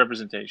be a good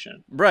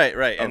representation Right,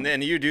 right. And of,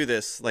 then you do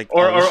this like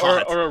or a or, or,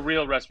 lot. or a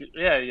real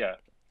yeah, yeah,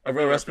 A a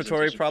real real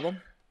respiratory representation.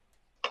 problem?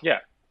 Yeah,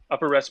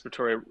 upper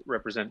respiratory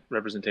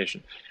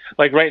representation.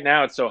 Like right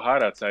now, it's so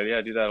hot outside. Yeah,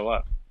 I do that a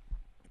lot.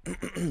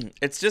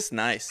 It's just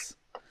nice.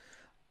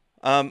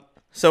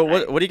 So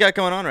Right. what do you got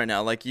going on right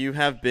now? Like you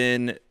have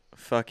been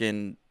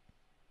fucking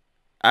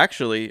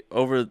actually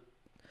over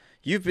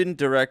you've been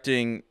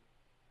directing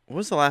what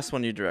was the last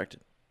one you directed?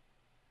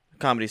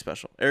 Comedy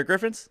special. Eric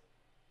Griffin's?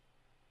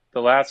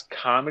 The last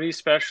comedy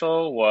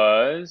special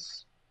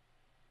was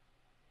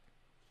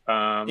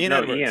Ian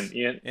no Edwards.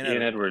 Ian Ian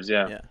Edwards. Edwards.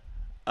 Yeah. Yeah.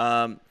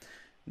 Um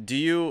do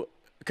you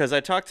because I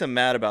talked to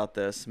Matt about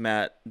this,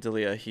 Matt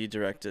Delia, he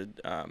directed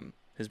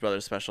his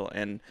brother's special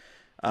and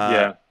uh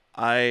Yeah.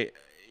 I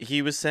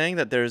he was saying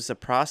that there's a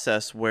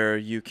process where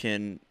you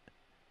can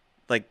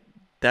like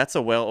that's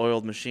a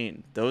well-oiled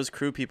machine. Those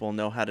crew people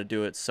know how to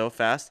do it so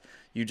fast.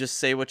 You just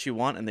say what you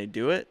want and they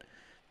do it,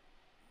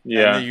 and then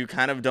Yeah. you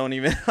kind of don't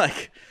even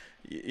like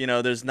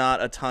there's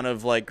not a ton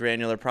of like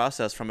granular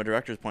process from a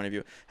director's point of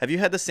view. Have you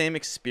had the same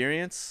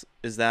experience?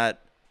 Is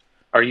that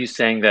Are you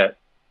saying that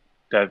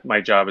my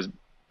job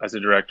as a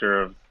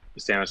director of the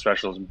stand-up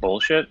special is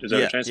bullshit? Is that what yeah,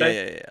 you're trying to yeah,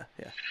 say? yeah,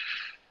 yeah,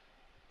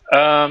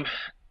 yeah. Um,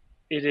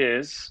 it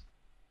is.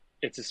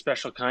 It's a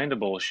special kind of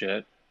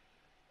bullshit.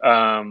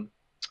 Um,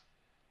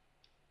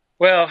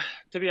 well,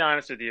 to be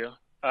honest with you,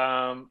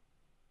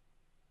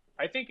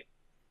 I think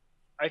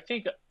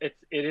it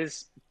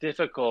is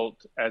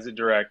difficult as a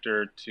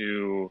director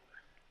to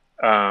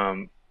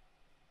um,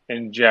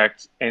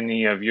 inject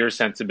any of your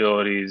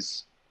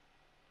sensibilities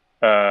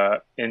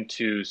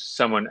into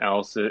someone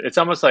else's. It's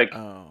almost like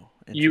Oh,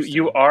 you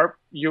you interesting. are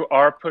you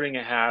are putting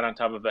a hat on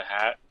top of a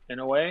hat in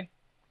a way,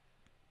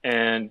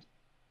 and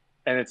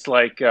it's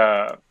like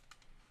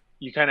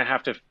you kind of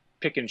have to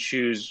pick and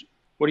choose.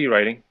 What are you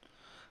writing?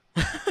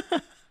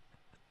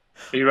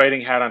 Are you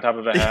writing hat on top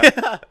of a hat?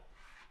 Yeah.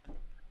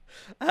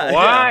 Yeah.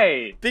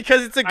 Why?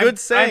 Because it's a good I'm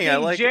saying. I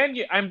being like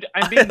it.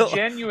 I'm being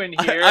genuine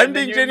here, I'm and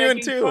then being you're genuine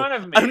making too. fun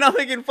of I'm me. not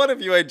making fun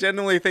of you. I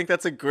genuinely think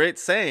that's a great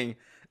saying.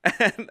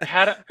 And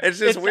Had it's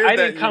just it's weird I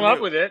that didn't come up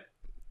with it.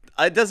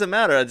 it doesn't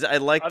matter. I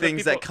like Other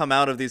things people. that come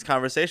out of these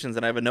conversations,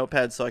 and I have a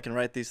notepad so I can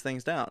write these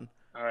things down.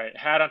 All right,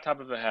 hat on top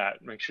of a hat.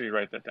 Make sure you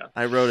write that down.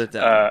 I wrote it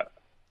down. Uh,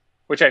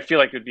 which I feel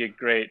like would be a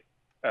great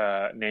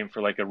name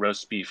for like a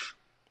roast beef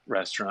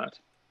restaurant.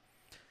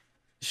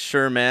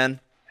 Sure, man.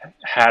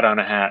 Hat on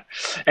a hat.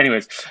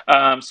 Anyways,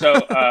 um,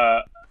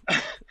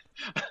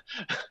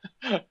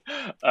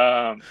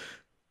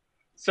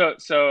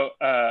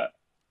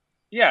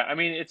 yeah. I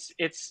mean,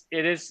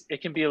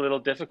 it can be a little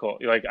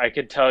difficult. Like I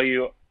could tell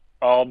you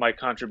all my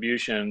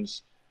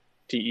contributions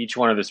to each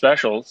one of the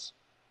specials.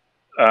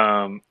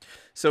 Um,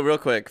 So real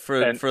quick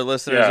for and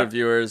listeners or yeah,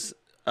 viewers,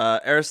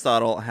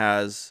 Aristotle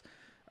has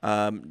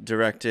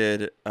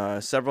directed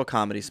several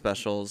comedy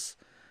specials,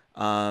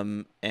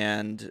 and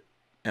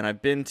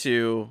I've been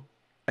to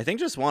I think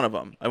just one of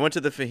them. I went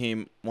to the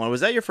Fahim one.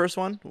 Was that your first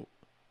one?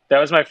 that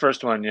was my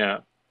first one. Yeah,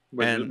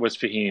 And was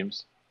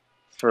Fahim's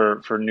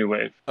for New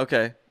Wave.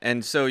 okay,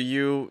 and so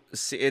you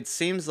see, it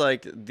seems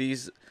like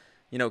these,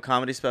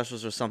 comedy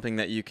specials are something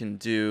that you can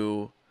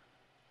do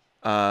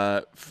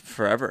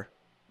forever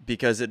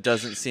because it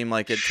doesn't seem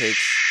like it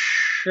takes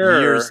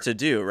years Sure. to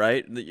do,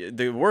 right?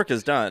 The work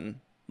is done.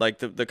 Like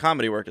the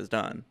comedy work is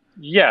done.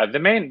 Yeah, the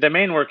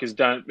main work is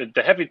done.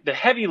 The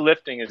heavy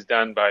lifting is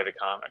done by the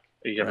comic.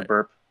 You have a Right.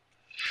 burp.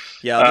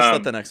 Yeah, I'll just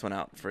let the Um, next one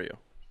out for you.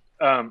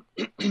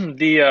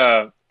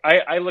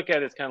 I look at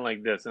it as kind of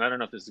like this, and I don't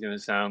know if this is going to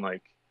sound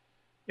like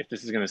if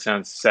this is going to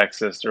sound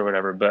sexist or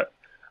whatever, but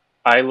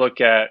I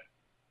look at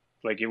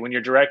like when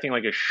you're directing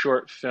like a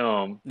short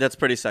film, That's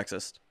pretty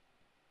sexist.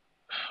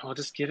 I'll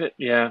just give it.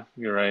 Yeah,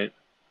 you're right.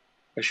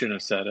 I shouldn't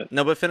have said it.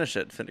 No, but finish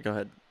it. Go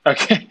ahead.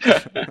 Okay.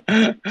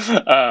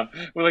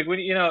 Well, like when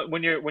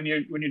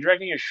you're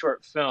directing a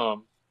short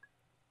film,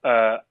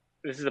 uh,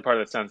 this is the part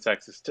that sounds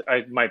sexist.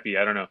 I might be.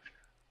 I don't know.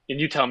 And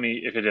you tell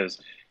me if it is.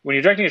 When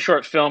you're directing a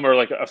short film or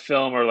like a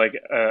film or like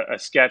a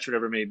sketch,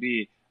 whatever it may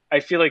be, I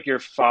feel like you're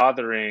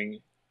fathering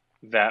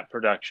that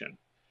production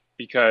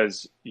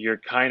because you're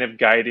kind of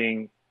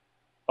guiding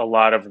a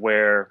lot of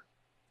where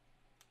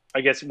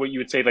I guess what you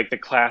would say like the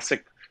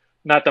classic,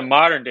 not the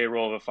modern day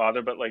role of a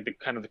father, but like the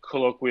kind of the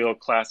colloquial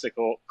classic,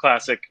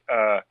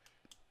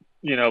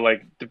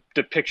 like the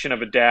depiction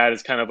of a dad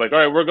is kind of like, all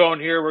right, we're going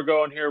here, we're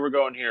going here, we're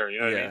going here. You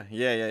know what I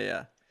Yeah, mean?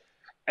 yeah.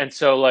 And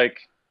so like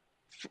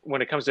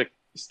when it comes to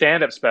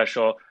stand up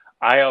special,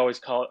 I always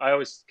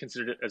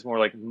considered it as more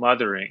like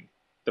mothering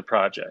the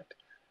project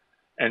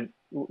and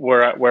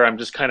where I'm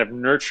just kind of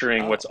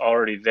nurturing Oh, what's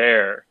already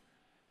there,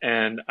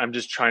 and I'm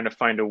just trying to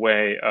find a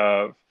way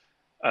of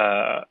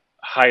uh,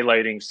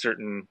 highlighting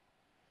certain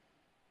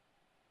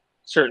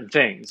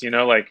things.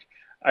 Like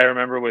I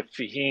remember with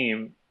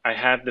Fahim, I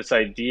had this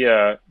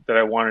idea that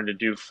I wanted to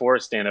do for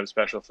a stand up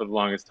special for the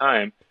longest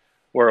time,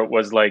 where it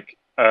was like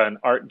an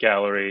art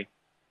gallery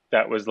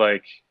that was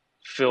like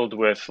filled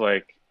with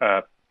like,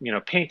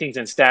 paintings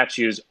and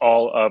statues,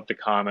 all of the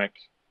comic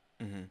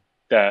hmm,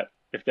 that,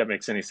 if that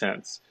makes any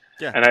sense.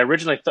 yeah. And I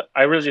originally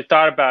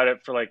thought about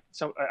it for like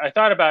I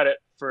thought about it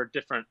for a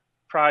different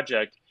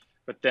project,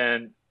 but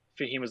then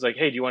Fahim was like,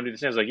 "Hey, do you want to do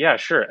this?" And I was like, "Yeah,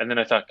 sure." And then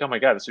I thought, "Oh my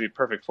god, this would be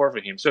perfect for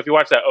Fahim." So if you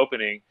watch that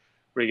opening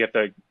where you get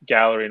the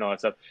gallery and all that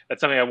stuff,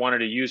 that's something I wanted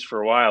to use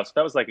for a while. So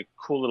that was like a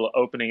cool little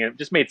opening, and it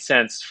just made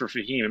sense for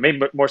Fahim. It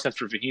made more sense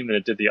for Fahim than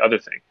it did the other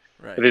thing,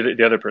 Right.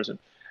 the other person.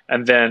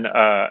 And then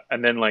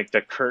like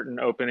the curtain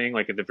opening,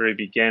 like at the very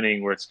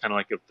beginning, where it's kind of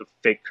like the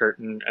fake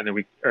curtain, and then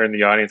we are in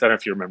the audience. I don't know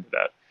if you remember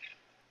that.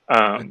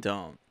 I Um,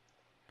 don't.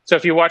 so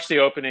if you watch the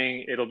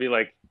opening, it'll be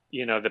like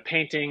the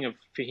painting of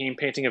Fahim,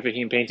 painting of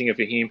Fahim, painting of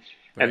Fahim,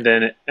 and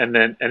Right.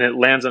 then it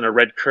lands on a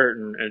red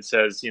curtain and it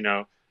says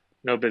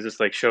no business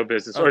like show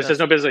business, Oh, or it says that's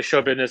no business like show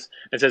cool. business.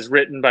 It says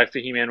written by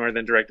Fahim Anwar,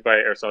 then directed by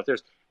Aristotle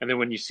There's, and then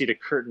when you see the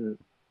curtain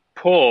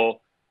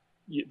pull,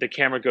 the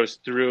camera goes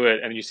through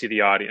it and you see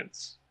the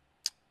audience,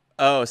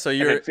 Oh, so and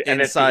then you're and then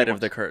Fahim inside of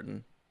the walks.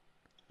 curtain.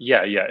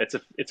 Yeah,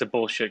 it's a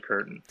bullshit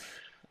curtain.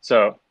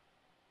 So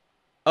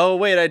Oh,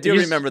 wait, I it do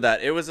used remember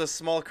that. It was a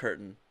small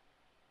curtain.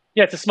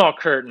 Yeah, it's a small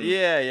curtain.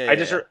 Yeah, yeah, I yeah,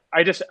 just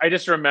yeah. I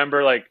just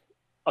remember like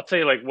I'll tell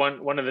you like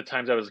one of the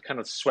times I was kind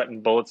of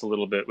sweating bullets a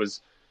little bit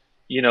was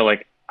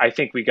like I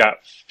think we got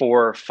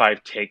 4 or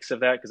 5 takes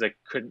of that because I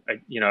couldn't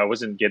I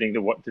wasn't getting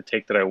the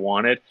take that I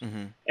wanted,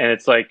 Hmm. and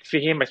it's like for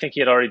him I think he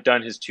had already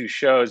done his 2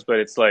 shows, but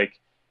it's like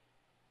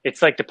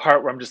the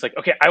part where I'm just like,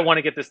 okay, I want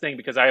to get this thing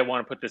because I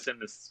want to put this in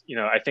this.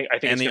 I think And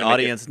it's the going to make it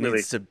audience really.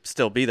 needs to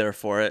still be there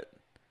for it.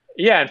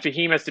 Yeah, and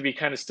Fahim has to be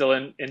kind of still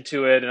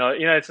into it, and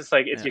it's just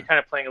like it's Yeah. you're kind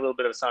of playing a little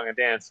bit of a song and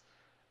dance,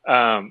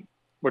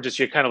 or just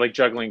you're kind of like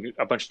juggling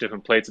a bunch of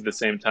different plates at the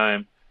same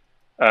time.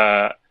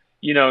 Uh,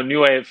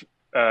 New Wave.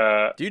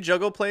 Do you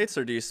juggle plates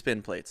or do you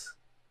spin plates?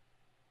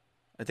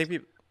 I think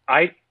people.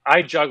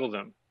 I juggle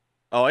them.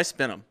 Oh, I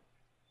spin them.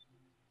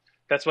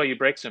 That's why you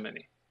break so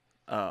many.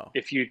 Oh,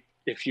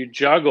 If you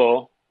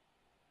juggle,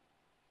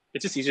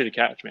 it's just easier to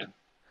catch, man.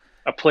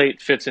 A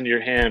plate fits into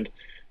your hand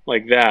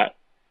like that,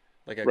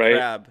 like a right?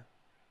 crab.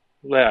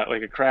 Yeah,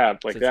 like a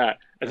crab, like So it's- that,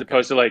 as okay.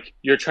 opposed to like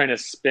you're trying to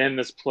spin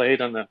this plate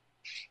on the.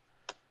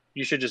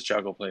 You should just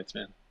juggle plates,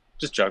 man.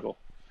 Just juggle.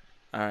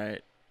 All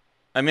right.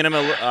 I mean,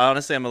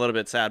 honestly, I'm a little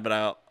bit sad,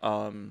 but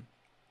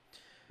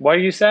Why are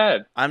you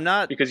sad? I'm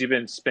not. Because you've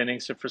been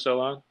spinning for so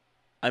long?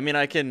 I mean,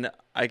 I can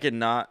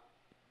not.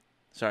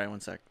 Sorry,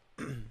 one sec.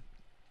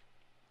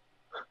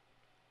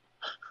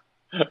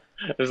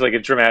 There's like a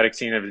dramatic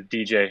scene of a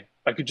DJ.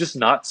 I could just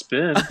not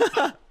spin.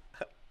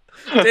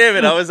 Damn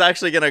it! I was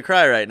actually gonna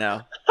cry right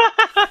now.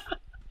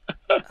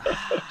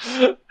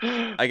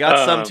 I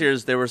got some um,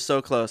 tears. They were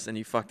so close, and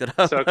you fucked it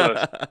up. so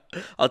close.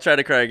 I'll try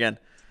to cry again.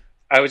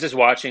 I was just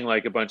watching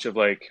like a bunch of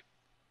like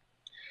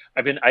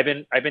I've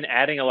been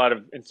adding a lot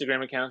of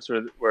Instagram accounts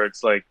where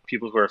it's like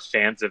people who are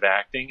fans of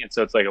acting, and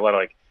so it's like a lot of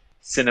like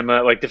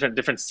cinema, like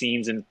different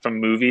scenes from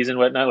movies and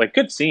whatnot, like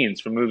good scenes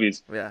from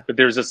movies. Yeah. But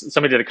there's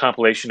somebody did a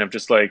compilation of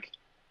just like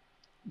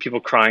people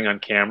crying on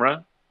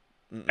camera,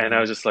 and I Mm-mm.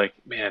 was just like,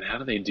 man, how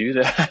do they do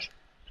that?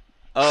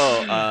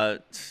 Oh,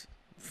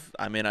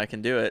 I mean, I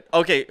can do it.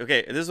 Okay,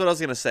 okay. This is what I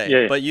was gonna say.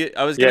 Yeah, But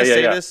I was yeah, gonna yeah,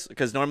 say yeah, this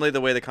because normally the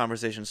way the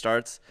conversation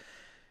starts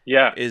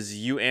yeah. is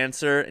you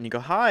answer and you go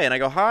hi, and I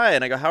go hi,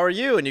 and I go how are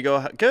you, and you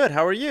go good,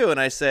 how are you, and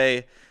I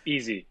say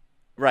Easy.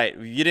 right.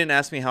 You didn't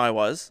ask me how I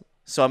was,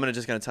 so I'm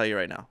gonna tell you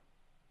right now.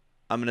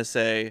 I'm gonna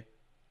say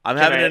I'm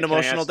Can having I an can I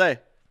emotional ask? day.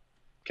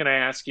 can I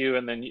ask you,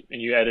 and then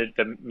you edit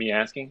me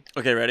asking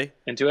Okay, ready?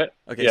 into it?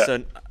 Okay, Yeah.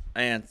 so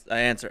I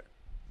answer.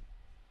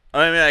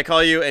 I mean, I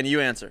call you and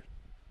you answer.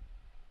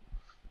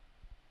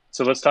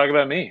 So let's talk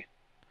about me.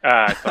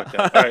 Ah, I fucked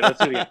up. All right, let's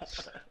do it again.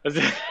 Let's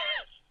do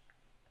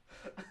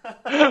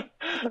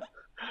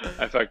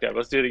I fucked up.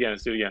 Let's do it again.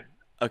 Let's do it again.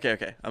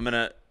 Okay. I'm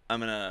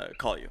gonna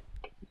call you.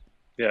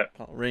 Yeah.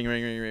 Ring,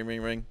 ring, ring, ring,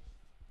 ring, ring.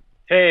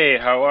 Hey,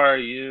 how are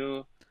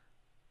you?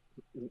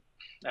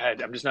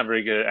 I'm just not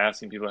very good at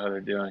asking people how they're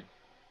doing.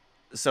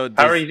 So,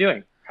 How are you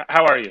doing?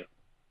 How are you?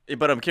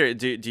 but I'm curious.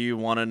 Do you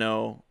want to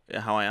know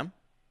how I am?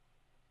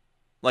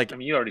 Like, I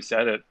mean, you already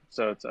said it,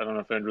 so I don't know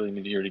if I really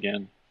need to hear it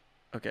again.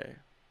 okay,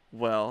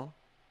 well,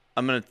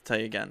 I'm gonna tell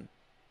you again.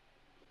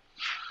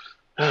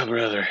 Oh,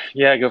 brother.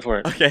 Yeah, go for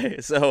it. Okay,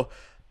 so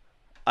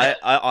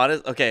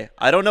okay,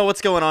 I don't know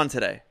what's going on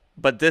today,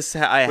 but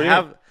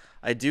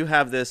I do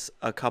have this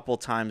a couple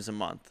times a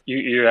month.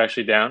 You're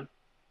actually down?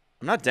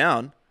 I'm not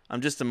down.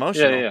 I'm just Yeah,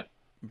 emotional, yeah, yeah.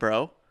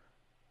 bro.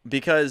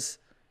 Because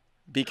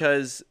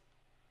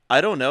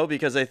I don't know,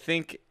 because I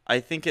think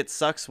it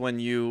sucks when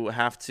you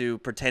have to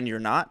pretend you're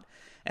not,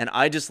 and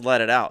I just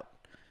let it out.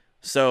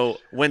 So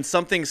when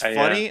something's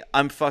funny,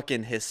 I'm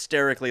fucking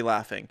hysterically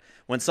laughing.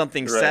 When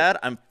something's Right. sad,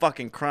 I'm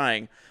fucking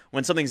crying.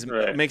 When something's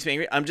Right. makes me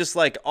angry, I'm just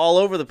like all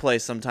over the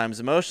place sometimes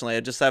emotionally. I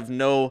just have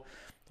no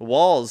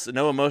walls,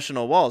 no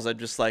emotional walls. I'm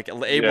just like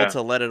able Yeah.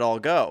 to let it all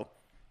go.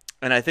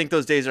 And I think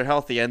those days are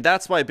healthy, and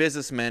that's why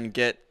businessmen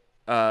get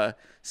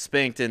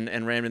spanked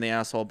and rammed in the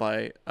asshole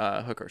by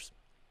hookers.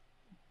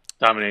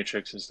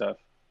 Dominatrix and stuff.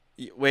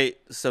 Wait,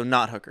 so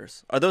not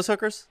hookers? Are those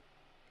hookers?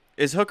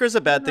 Is hookers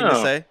a bad thing to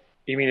No. say?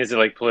 You mean, is it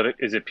like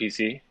is it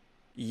PC?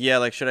 Yeah,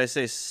 like should I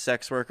say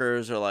sex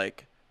workers or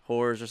like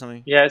whores or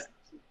something? Yes,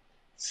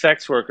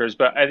 sex workers,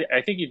 but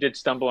I think you did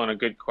stumble on a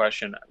good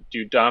question.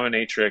 Do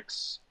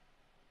dominatrix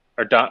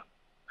or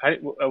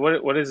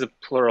what is the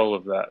plural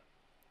of that?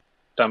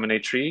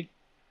 Dominatrix?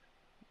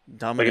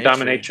 Like a Dominatrix.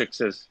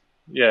 dominatrix is,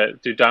 yeah.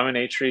 Do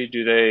dominatry?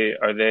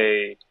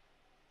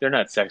 They're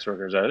not sex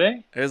workers, are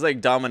they? It was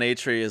like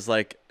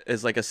dominatrix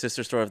is like a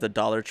sister store of the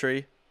Dollar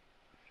Tree,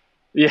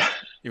 Yeah,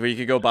 where you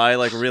could go buy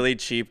like really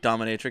cheap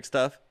dominatrix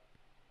stuff.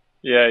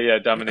 yeah.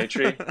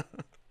 Dominatry,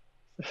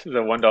 the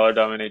 $1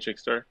 dominatrix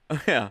store.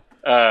 Yeah,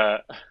 Uh,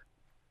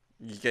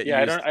 you get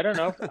yeah, used. I don't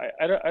know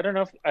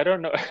if I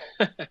don't know.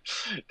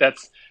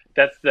 that's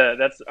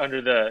that's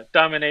under the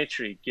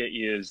dominatry get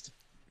used.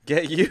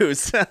 Get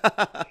used.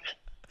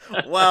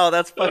 Wow,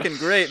 that's fucking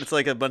great. It's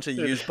like a bunch of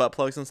used butt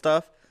plugs and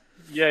stuff.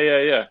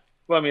 Yeah.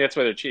 Well, I mean that's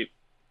why they're cheap.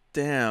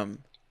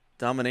 Damn.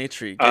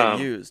 Dominatrix, get Um,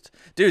 used.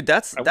 Dude,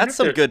 that's I wonder if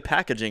some they're- good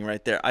packaging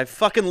right there. I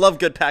fucking love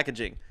good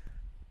packaging.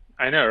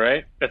 I know,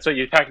 right? That's why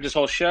you package this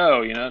whole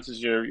show. You know, this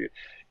is you're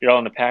all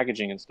into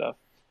packaging and stuff.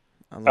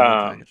 I love good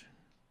Um, packaging.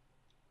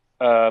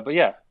 But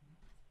yeah,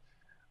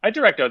 I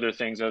direct other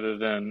things other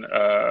than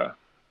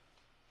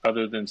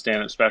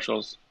stand-up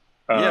specials.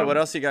 Yeah, what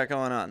else you got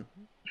going on?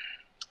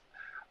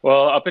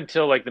 Well, up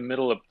until like the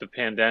middle of the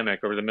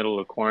pandemic or the middle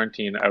of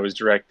quarantine, I was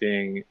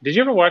directing. Did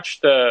you ever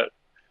watch the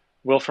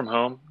Will from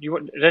Home?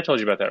 I told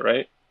you about that,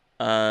 right?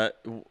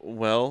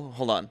 Well,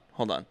 hold on.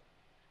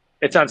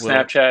 It's on Will.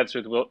 Snapchats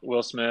with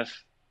Will Smith.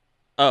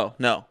 Oh,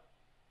 no.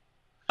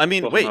 I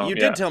mean, Will from wait, Home, you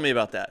yeah. did tell me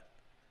about that.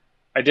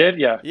 I did,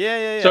 yeah.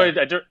 Yeah. So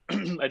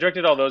I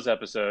directed all those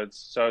episodes.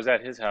 So I was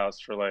at his house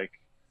for like,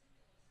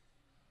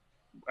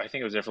 I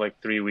think I was there for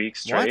like 3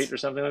 weeks straight What? or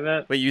something like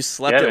that. Wait, you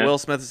slept Yeah, at man. Will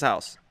Smith's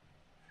house?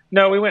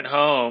 No, we went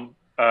home,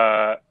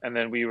 and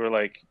then we were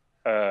like,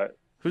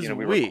 Who's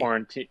we we? were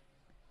quarantined.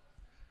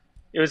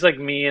 It was like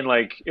me and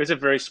like it was a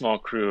very small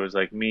crew. It was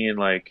like me and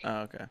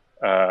Oh,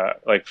 okay.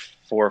 like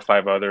 4 or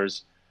 5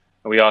 others,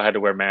 and we all had to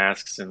wear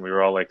masks, and we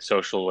were all like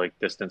social like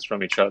distance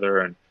from each other,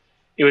 and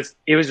it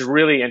was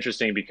really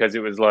interesting because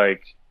it was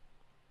like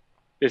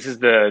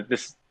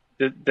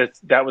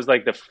that was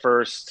like the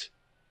first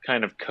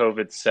kind of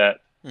COVID set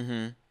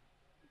Mm-hmm.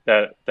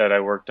 that I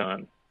worked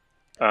on.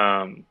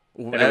 And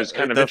it was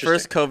kind of the interesting.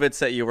 first COVID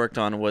set you worked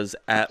on was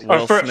at Oh,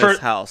 Will for- Smith's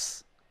for-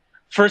 house.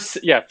 First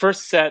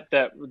set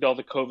that all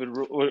the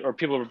COVID or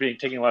people were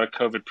taking a lot of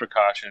COVID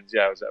precautions.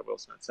 Yeah, I was at Will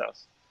Smith's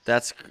house.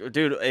 That's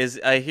dude.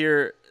 I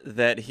hear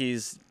that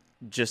he's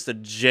just a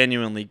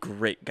genuinely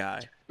great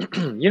guy.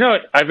 You know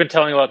what? I've been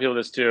telling a lot of people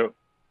this too.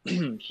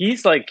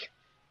 He's like,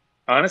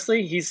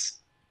 honestly, he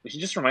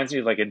just reminds me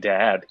of like a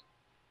dad.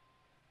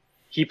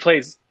 He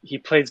plays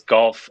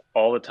golf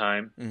all the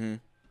time.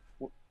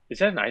 Mm-hmm. Is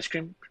that an ice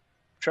cream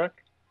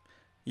truck?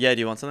 Yeah. Do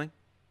you want something?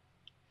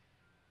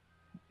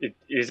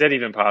 Is that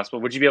even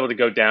possible? Would you be able to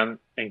go down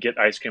and get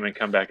ice cream and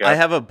come back up? I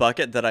have a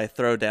bucket that I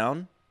throw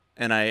down,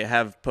 and I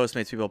have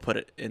Postmates people put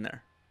it in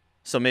there.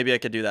 So maybe I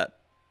could do that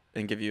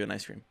and give you an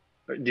ice cream.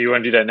 Do you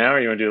want to do that now or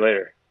you want to do it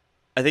later?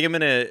 I think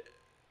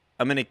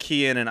I'm gonna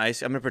key in an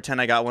ice. I'm gonna pretend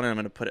I got one, and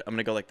I'm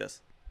gonna go like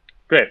this.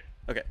 Great.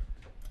 Okay.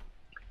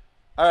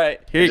 All right.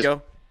 Here you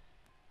go.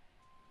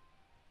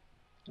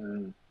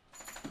 Mm.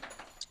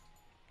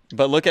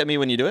 But look at me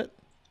when you do it.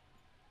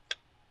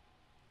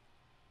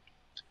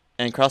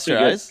 And cross your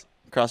Pretty good. eyes.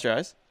 Cross your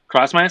eyes.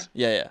 Cross my eyes?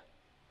 Yeah.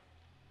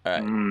 All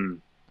right. Mm.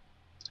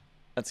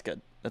 That's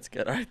good. That's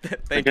good. All right.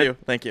 Thank you.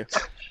 Thank you.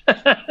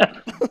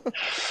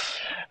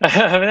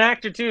 I'm an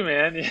actor too,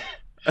 man.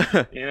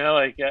 You know,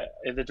 like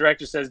if the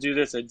director says do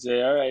this, I'd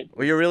say, all right.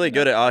 Well, you're really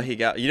good at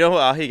Ahigao. You know who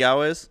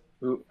Ahigao is?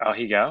 Ooh,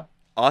 Ahigao?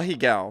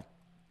 Ahigao.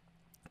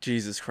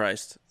 Jesus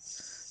Christ.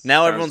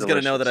 Now Sounds everyone's going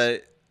to know that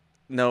delicious.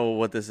 I know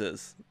what this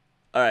is.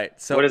 All right.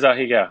 So What is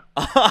Ahigao?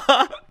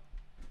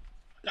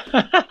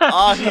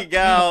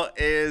 Ahigao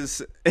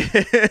is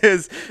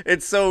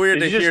it's so weird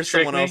Did to you just hear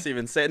trick someone me? else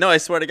even say it. No, I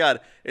swear to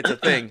God, it's a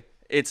thing.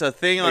 It's a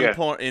thing on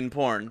Okay. in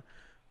porn.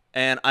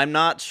 And I'm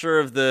not sure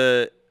of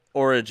the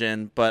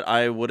origin, but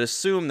I would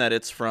assume that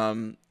it's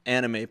from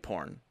anime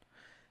porn.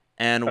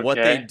 And what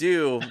they Okay.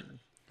 do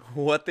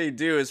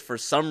is for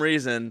some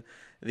reason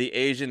the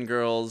Asian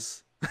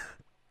girls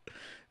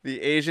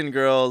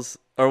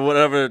or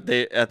whatever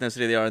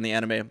ethnicity they are in the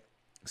anime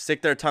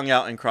stick their tongue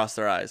out and cross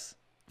their eyes.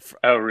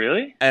 Oh,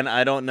 really? And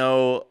I don't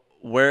know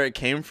where it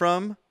came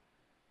from,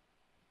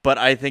 but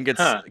I think it's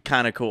Huh.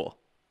 kind of cool.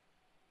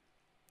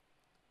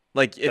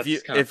 Like if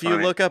That's kinda you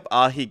funny. look up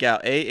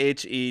Ahigao,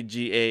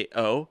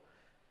 Ahegao,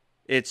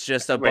 it's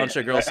just a Wait, bunch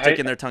of girls how-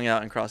 sticking their tongue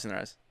out and crossing their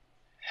eyes.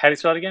 How do you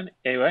spell it again?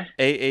 A what?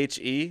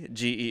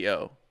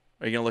 Ahegeo.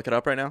 Are you gonna look it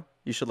up right now?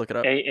 You should look it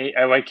up.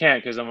 Oh, I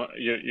can't because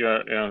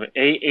you're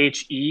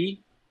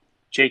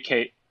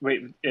AHEJK.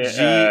 Wait,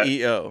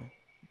 Geo.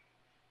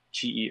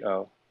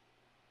 GEO.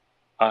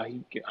 Why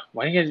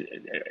do you guys?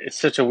 It's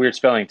such a weird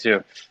spelling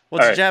too. Well,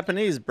 it's All right.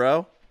 Japanese,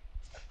 bro.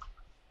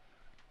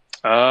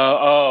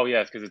 Oh,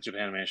 yeah, it's because it's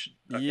Japanimation.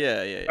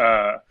 Okay.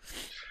 Yeah.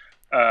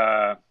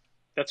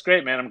 That's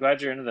great, man. I'm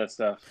glad you're into that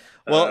stuff.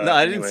 Well, no,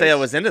 I didn't say I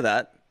anyways. was into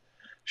that.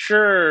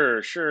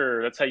 Sure.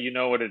 That's how you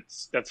know what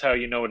it's. That's how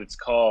you know what it's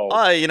called.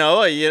 You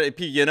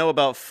know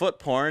about foot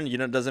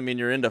porn. Doesn't mean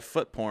you're into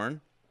foot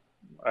porn.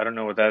 I don't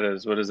know what that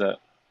is. What is that?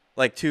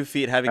 Like 2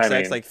 feet having I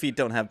sex. mean- Like feet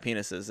don't have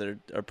penises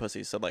that are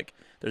pussies. So like,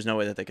 there's no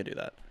way that they could do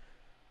that.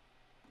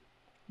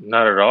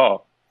 Not at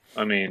all.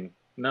 I mean,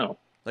 no.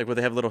 Like, would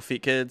they have little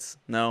feet kids?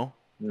 No.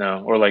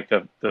 No, or like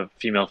the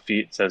female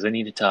feet says, "I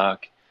need to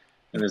talk,"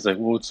 and it's like,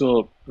 "What's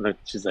up?" And then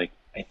she's like,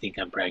 "I think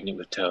I'm pregnant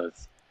with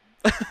toes."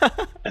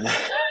 And then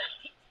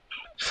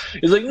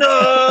he's like,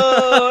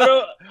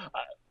 "No,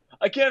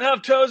 I can't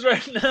have toes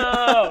right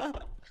now."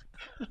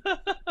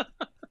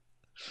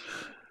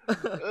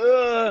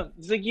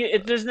 It's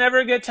like there's never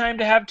a good time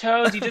to have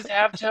toes. You just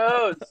have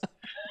toes.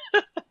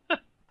 I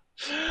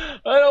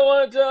don't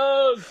want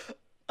toes.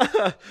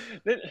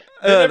 They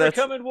never that's-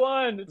 come in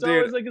one. It's dude.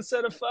 always like a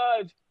set of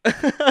 5.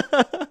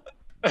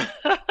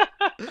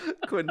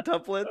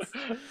 Quintuplets.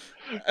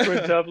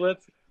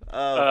 Quintuplets.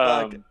 Oh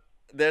fuck. Um,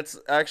 That's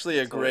actually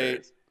a it's great.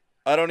 hilarious.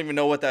 I don't even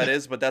know what that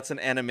is, but that's an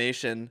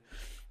animation.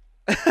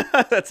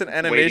 That's an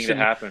Waiting to animation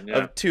happen. Yeah.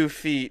 of 2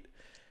 feet,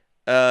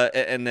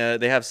 and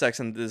they have sex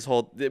and this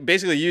whole. They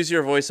basically, use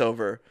your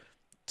voiceover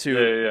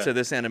to Yeah. to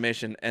this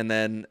animation, and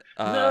then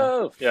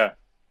No. Yeah.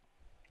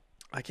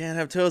 I can't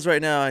have toes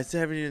right now. I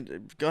haven't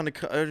even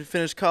I haven't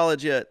finished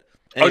college yet.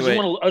 I just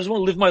Anyway, want to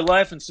live my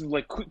life in some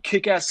like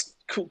kick-ass,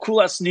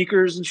 cool-ass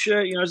sneakers and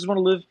shit. You know, I just want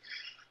to live.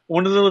 I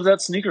wanted to live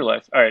that sneaker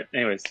life. All right.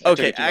 Anyways. I took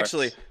okay, it too far.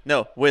 actually,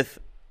 no. With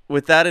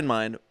that in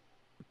mind,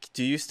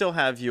 do you still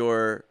have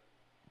your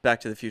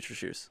Back to the Future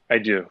shoes? I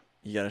do.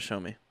 You gotta show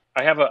me.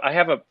 I have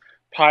a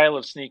pile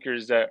of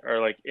sneakers that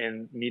are like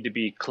need to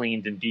be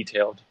cleaned and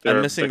detailed.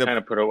 I'm missing they're the- kind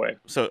of put away.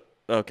 So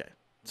okay,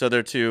 so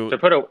they're too.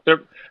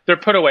 They're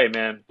put away,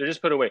 man. They're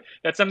just put away.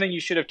 That's something you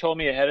should have told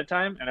me ahead of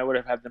time, and I would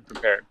have had them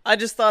prepared. I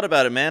just thought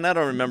about it, man. I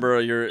don't remember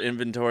your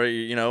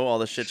inventory. All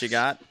the shit you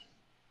got.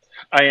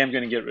 I am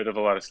going to get rid of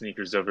a lot of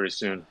sneakers though very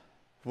soon.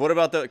 What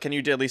about can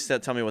you at least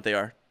tell me what they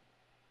are?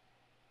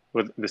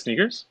 With the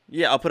sneakers?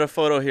 Yeah, I'll put a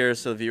photo here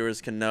so the viewers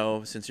can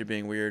know, since you're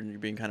being weird and you're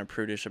being kind of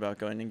prudish about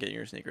going and getting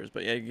your sneakers.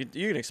 But yeah,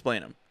 you can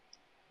explain them.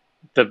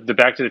 The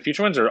Back to the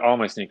Future ones or all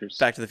my sneakers?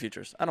 Back to the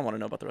Futures. I don't want to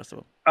know about the rest of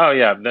them. Oh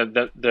yeah,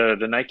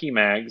 the Nike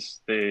mags.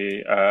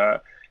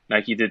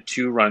 Nike did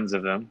 2 runs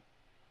of them,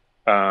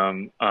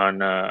 on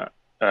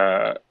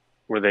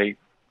where they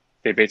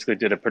basically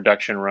did a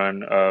production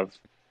run of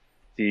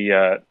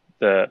the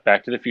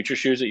Back to the Future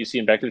shoes that you see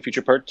in Back to the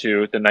Future Part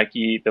 2. The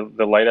Nike,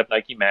 the light up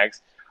Nike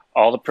mags.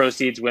 All the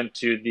proceeds went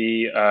to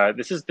the.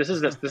 This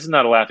is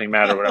not a laughing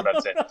matter. What I'm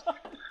about to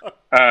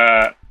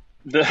say.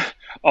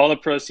 All the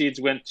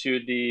proceeds went to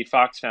the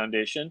Fox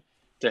Foundation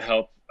to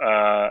help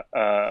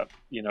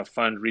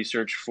fund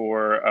research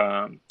for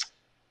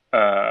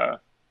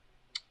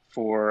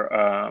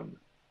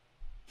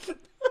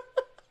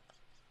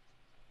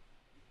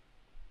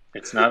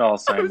it's not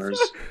Alzheimer's.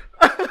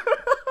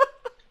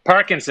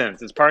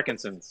 Parkinson's. It's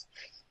Parkinson's.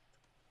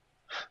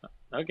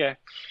 Okay.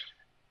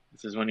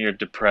 This is one of your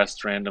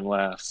depressed random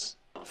laughs.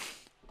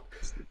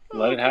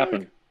 Let it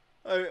happen.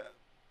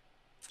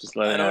 Just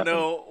let it I don't happen.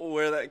 know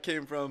where that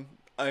came from.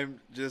 I'm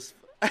just.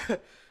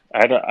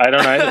 I don't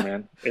either,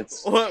 man.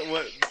 It's what?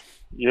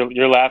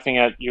 you're laughing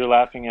at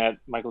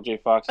Michael J.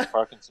 Fox's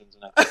Parkinson's,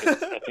 and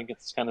I think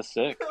it's kind of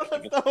sick. I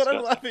think That's it's not what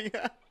I'm disgusting. laughing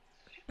at.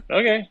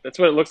 Okay, that's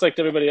what it looks like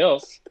to everybody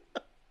else.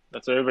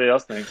 That's what everybody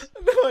else thinks.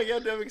 No, I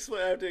have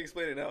to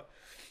explain it now.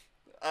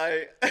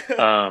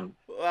 Wow.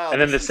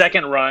 And then the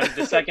second run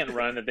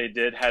that they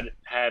did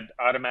had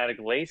automatic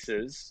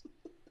laces,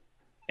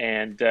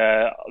 and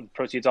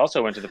proceeds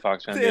also went to the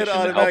Fox They Foundation. had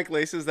automatic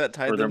laces that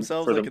tied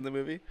themselves, like in the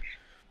movie.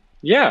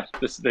 Yeah,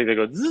 they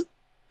go. Zzz.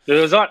 It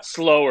was a lot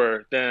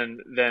slower than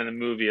the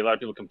movie. A lot of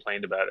people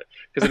complained about it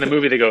because in the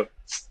movie they go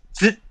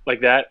zzz,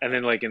 like that, and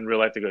then like in real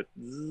life they go.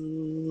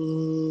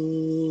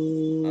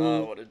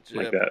 Oh, what a gym.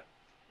 Like that.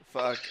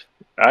 Fuck.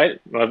 I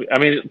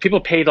mean, people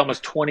paid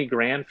almost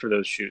 $20,000 for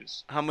those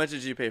shoes. How much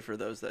did you pay for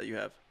those that you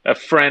have? A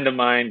friend of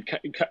mine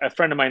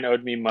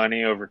owed me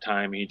money over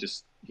time. He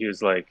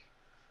was like,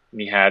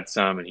 he had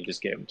some, and he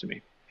just gave them to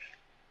me.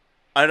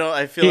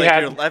 I feel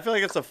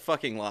like it's a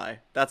fucking lie.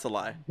 That's a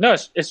lie. No,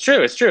 it's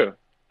true. It's true.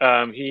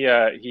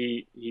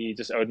 He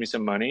just owed me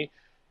some money,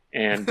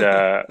 and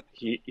I'm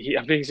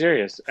being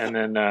serious. And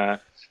then I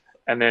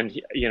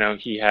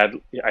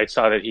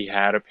saw that he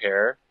had a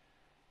pair.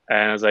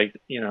 And I was like,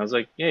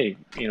 hey,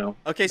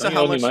 Okay, so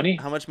how much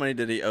money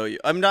did he owe you?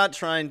 I'm not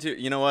trying to,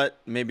 you know what?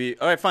 Maybe,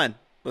 all right, fine.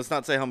 Let's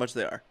not say how much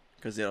they are,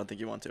 because I don't think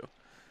you want to.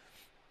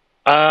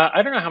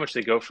 I don't know how much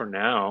they go for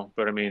now,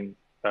 but I mean,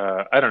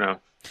 I don't know.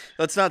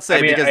 Let's not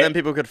say, because then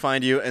people could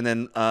find you and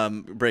then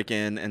break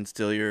in and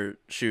steal your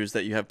shoes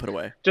that you have put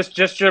away.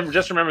 Just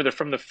remember, they're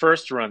from the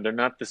first run. They're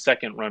not the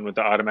second run with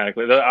the automatic.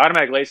 The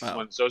automatic laces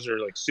ones, those are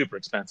like super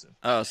expensive.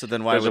 Oh, so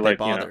then why would they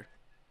bother?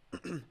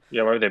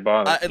 Yeah, why would they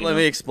bother? Let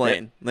me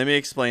explain. Yeah. Let me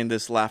explain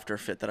this laughter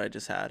fit that I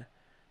just had.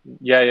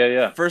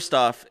 Yeah. First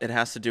off, it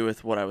has to do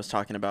with what I was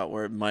talking about,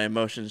 where my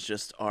emotions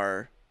just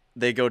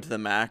they go to the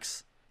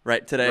max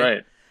right today.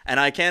 Right. And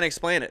I can't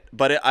explain it,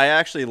 but I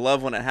actually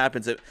love when it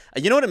happens.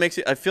 You know what it makes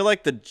me? I feel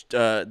like the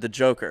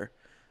Joker,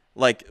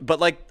 but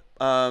the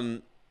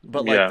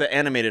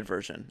animated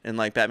version in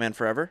like Batman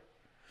Forever.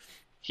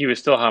 He was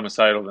still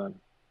homicidal then.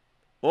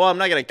 Well, I'm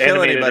not gonna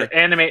kill anybody.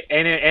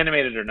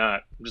 Animated or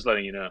not, I'm just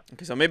letting you know.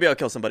 Okay, so maybe I'll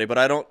kill somebody, but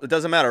I don't. It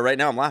doesn't matter. Right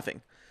now, I'm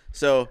laughing.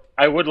 So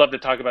I would love to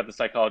talk about the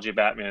psychology of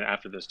Batman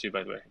after this too.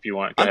 By the way, if you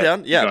want, I'm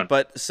down. Yeah,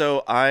 but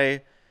so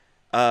I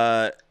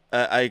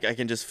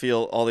can just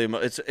feel all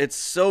the It's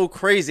so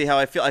crazy how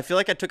I feel. I feel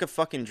like I took a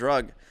fucking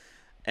drug,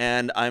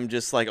 and I'm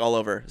just like all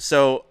over.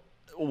 So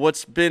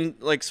what's been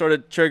like sort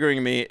of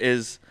triggering me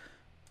is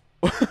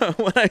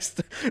when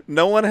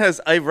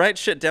I write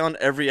shit down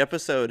every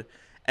episode.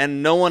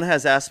 And no one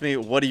has asked me,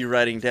 what are you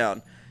writing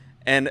down?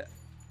 And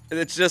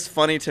it's just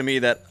funny to me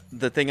that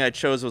the thing I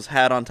chose was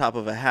hat on top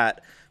of a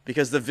hat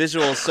because the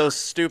visual is so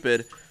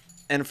stupid.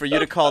 And for you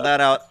to call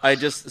that out,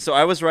 so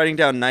I was writing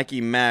down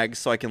Nike Mag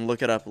so I can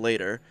look it up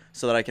later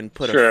so that I can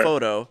put a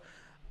photo.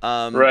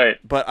 Right.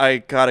 But I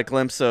got a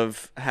glimpse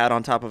of hat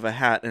on top of a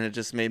hat and it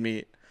just made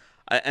me...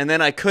 and then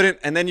I couldn't...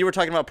 And then you were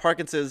talking about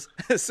Parkinson's,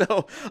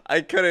 so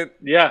I couldn't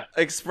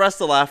express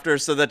the laughter,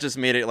 so that just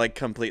made it like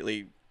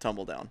completely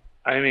tumble down.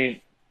 I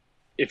mean...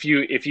 If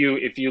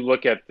you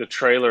look at the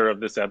trailer of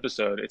this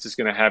episode, it's just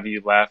going to have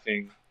you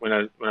laughing when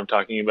I'm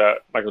talking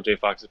about Michael J.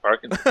 Fox's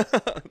Parkinson's.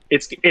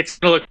 it's going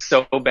to look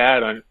so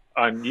bad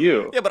on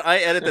you. Yeah, but I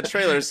edit the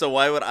trailer, so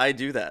why would I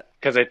do that?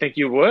 Because I think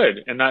you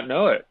would and not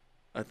know it.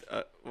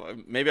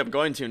 Maybe I'm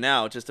going to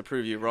now just to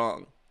prove you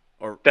wrong.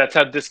 Or that's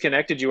how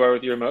disconnected you are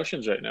with your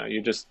emotions right now.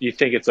 You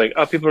think it's like,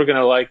 oh, people are going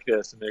to like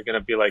this, and they're going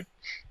to be like,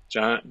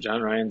 John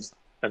Ryan's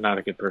not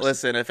a good person.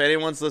 Listen, if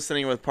anyone's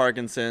listening with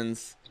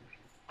Parkinson's.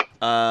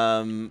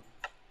 Penny's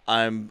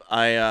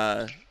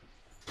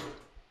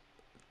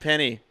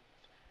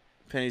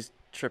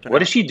tripping.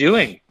 What is she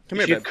doing?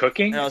 Come is here, she babe.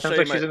 Cooking? Sounds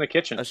like she's in the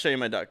kitchen. I'll show you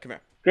my dog. Come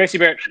here. Gracie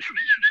Bear.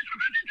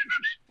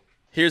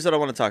 Here's what I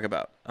want to talk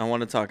about. I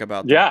want to talk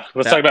about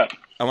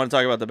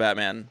the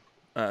Batman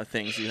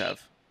things you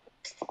have.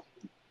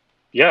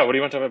 Yeah, what do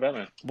you want to talk about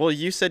Batman? Well,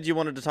 you said you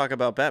wanted to talk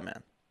about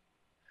Batman.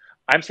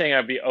 I'm saying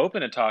I'd be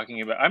open to talking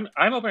about.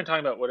 I'm open to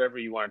talking about whatever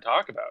you want to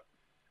talk about.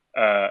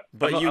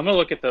 But I'm gonna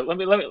look at let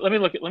me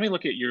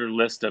look at your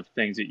list of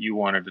things that you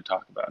wanted to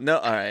talk about. No,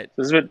 all right.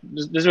 This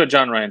is what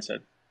John Ryan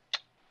said.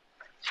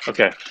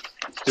 Okay,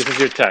 this is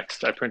your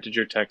text. I printed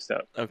your text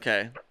out.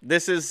 Okay,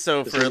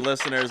 for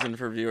listeners and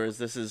for viewers.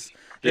 This is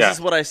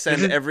what I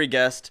send every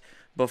guest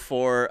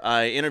before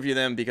I interview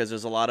them because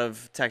there's a lot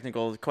of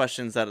technical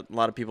questions that a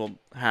lot of people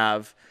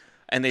have,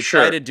 and they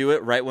try to do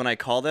it right when I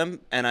call them,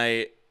 and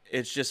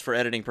it's just for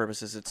editing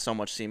purposes. It's so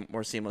much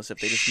more seamless if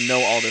they just know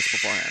all this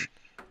beforehand.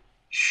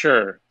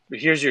 Sure, but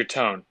here's your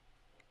tone.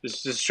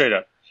 This is straight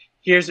up.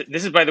 This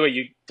is, by the way,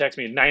 you text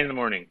me at 9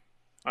 a.m.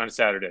 on a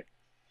Saturday.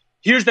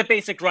 Here's the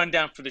basic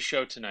rundown for the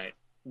show tonight.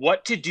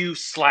 What to do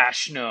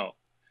 / no.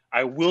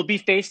 I will be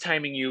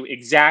FaceTiming you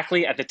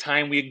exactly at the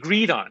time we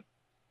agreed on.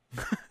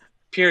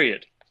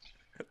 Period.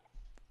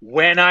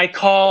 When I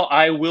call,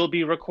 I will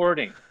be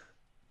recording.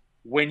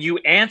 When you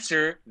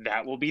answer,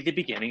 that will be the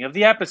beginning of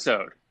the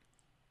episode.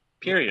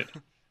 Period.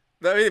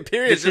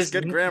 Period is just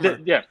good grammar.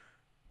 Yeah.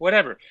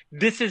 Whatever.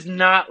 This is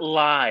not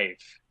live.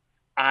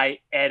 I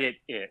edit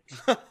it.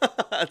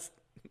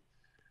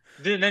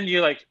 Then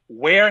you're like,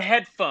 wear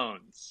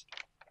headphones.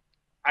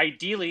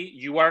 ideally,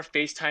 you are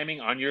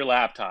FaceTiming on your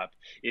laptop.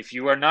 If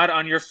you are not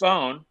on your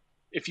phone,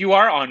 if you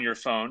are on your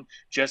phone,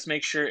 just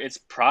make sure it's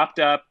propped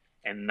up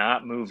and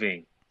not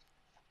moving.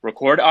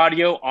 Record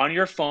audio on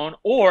your phone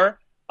or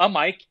a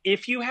mic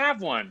if you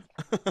have one.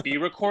 Be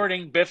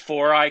recording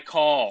before I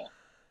call.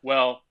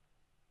 Well,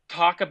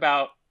 talk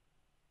about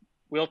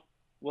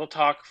we'll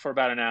talk for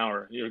about an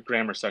hour. Your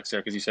grammar sucks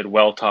there because you said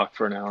well talk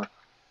for an hour.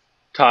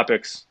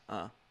 Topics.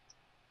 Uh,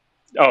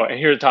 Oh, and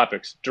here are the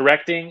topics: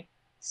 directing,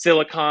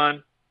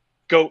 Silicon,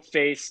 goat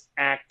face,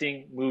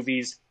 acting,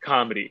 movies,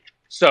 comedy.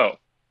 So,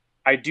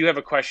 I do have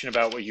a question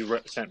about what you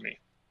sent me.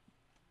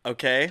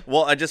 okay.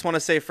 Well, I just want to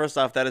say first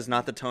off, that is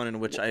not the tone in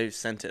which I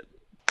sent it.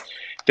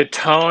 The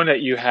tone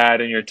that you had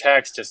in your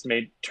text just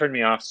turned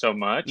me off so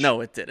much.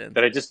 No, it didn't.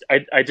 That I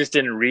just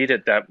didn't read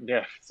it. That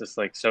it's just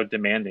like so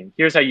demanding.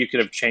 Here's how you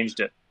could have changed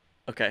it.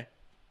 Okay.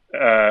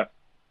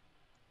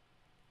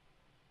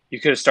 You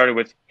could have started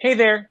with, "Hey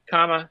there,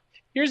 comma.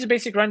 Here's a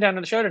basic rundown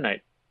of the show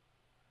tonight."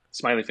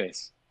 Smiley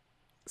face.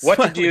 What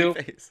to do?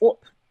 Or,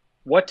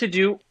 what to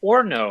do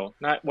or no,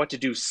 not what to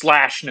do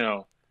 /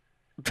 no.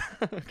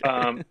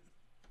 Okay.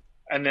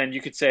 And then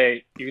you could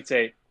say,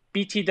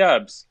 BT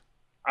Dubs,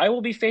 I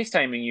will be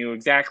FaceTiming you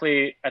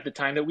exactly at the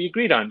time that we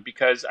agreed on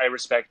because I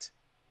respect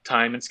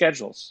time and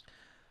schedules.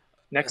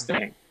 Next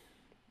thing.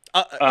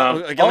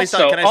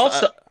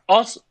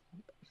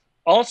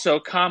 Also,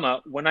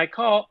 comma, when I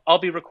call, I'll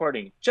be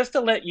recording just to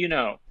let you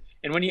know.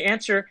 And when you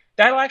answer,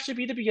 that'll actually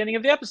be the beginning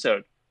of the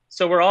episode.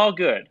 So we're all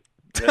good.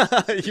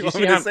 You want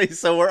me to say,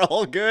 so we're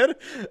all good?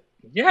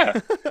 Yeah.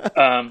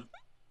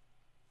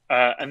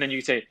 And then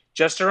you say,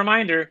 just a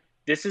reminder,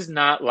 this is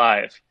not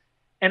live.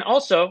 And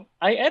also,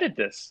 I edit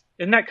this.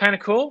 Isn't that kind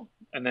of cool?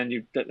 And then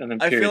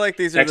I feel like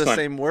these are the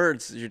same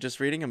words. You're just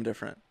reading them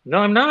different. No,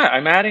 I'm not.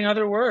 I'm adding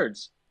other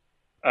words.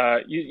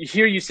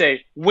 You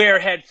say, wear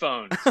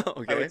headphones.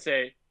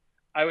 Okay.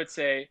 I would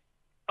say,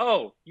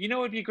 oh, you know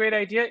what would be a great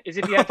idea is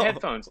if you had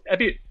headphones.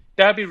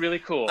 That'd be really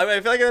cool. I mean,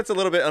 I feel like that's a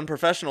little bit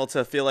unprofessional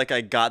to feel like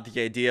I got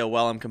the idea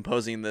while I'm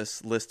composing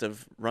this list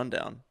of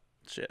rundown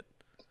shit.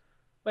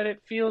 But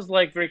it feels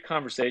like very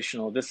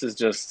conversational. This is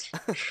just...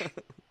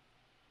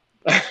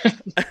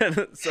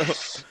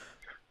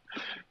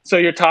 So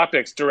your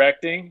topics: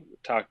 directing,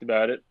 talked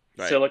about it.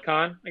 Right.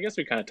 Silicon, I guess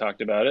we kind of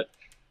talked about it.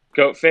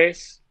 Goat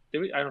face, did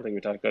we? I don't think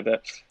we talked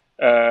about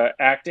that.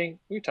 Acting,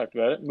 we talked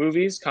about it.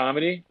 Movies,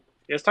 comedy.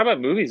 Yeah, let's talk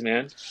about movies,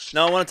 man.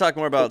 No, I want to talk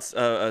more about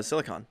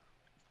Silicon.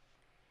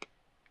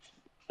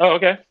 Oh,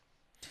 okay.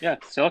 Yeah,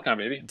 Silicon,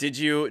 baby. Did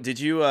you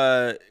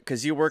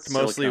because you worked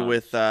mostly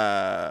with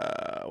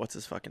what's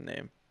his fucking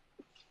name?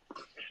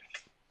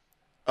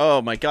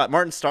 Oh my God,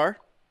 Martin Starr.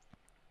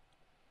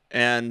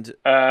 And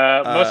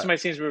most of my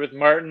scenes were with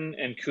Martin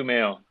and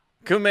Kumail.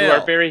 Who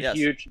are very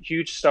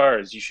huge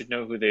stars. You should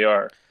know who they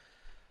are.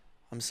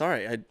 I'm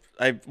sorry.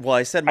 I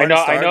said Martin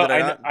Starr.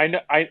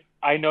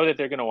 I know that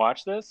they're going to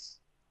watch this,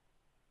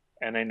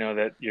 and I know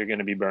that you're going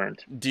to be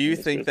burned. Do you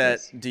think that?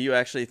 Do you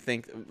actually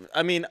think?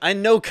 I mean, I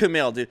know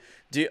Kumail.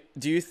 Do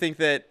you think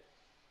that?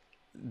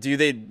 Do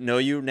they know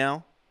you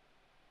now?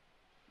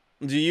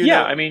 Do you?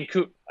 Yeah, know? I mean,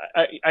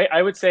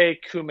 I would say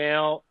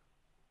Kumail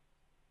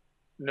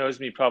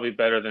knows me probably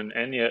better than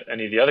any of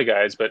the other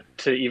guys, but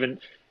to even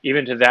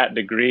to that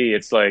degree,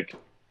 it's like,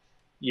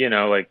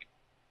 the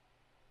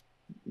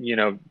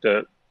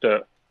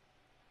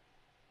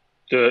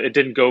it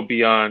didn't go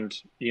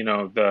beyond,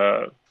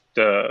 the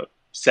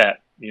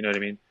set, you know what I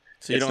mean?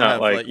 So you don't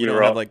have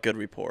like good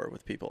rapport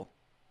with people.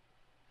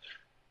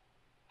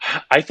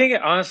 I think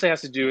it honestly has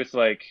to do with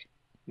like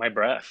my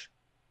breath.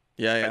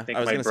 Yeah. I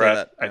was going to say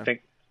that. Yeah.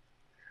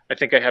 I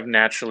think I have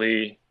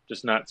naturally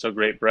just not so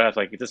great breath,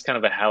 like just kind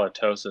of a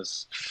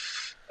halitosis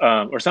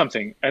or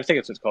something. I think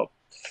it's what it's called.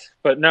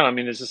 But no, I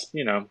mean, it's just,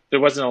 there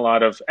wasn't a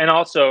lot of, and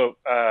also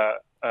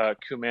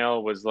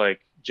Kumail was like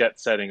jet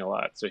setting a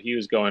lot. So he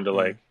was going to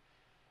like,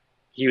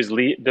 he was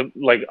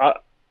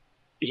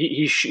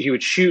he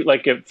would shoot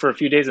like for a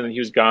few days and then he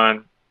was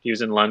gone. He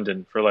was in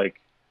London for like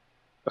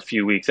a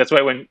few weeks. That's why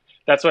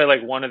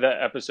like one of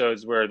the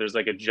episodes where there's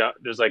like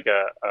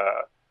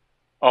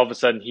all of a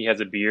sudden he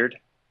has a beard.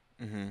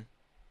 Mm-hmm.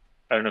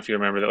 I don't know if you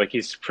remember that. Like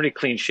he's pretty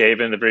clean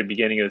shaven in the very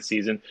beginning of the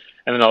season,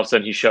 and then all of a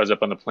sudden he shows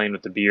up on the plane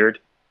with the beard,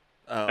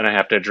 and I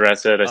have to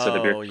address it. I said the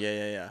beard. Oh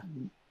yeah.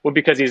 Well,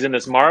 because he's in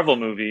this Marvel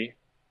movie,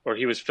 or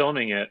he was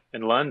filming it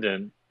in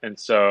London, and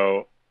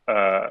so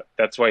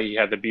that's why he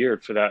had the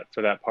beard for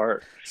that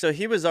part. So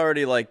he was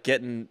already like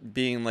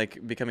becoming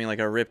like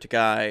a ripped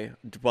guy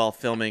while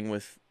filming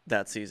with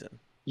that season.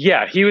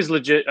 Yeah, he was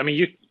legit. I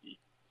mean,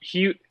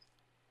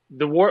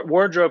 the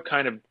wardrobe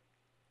kind of,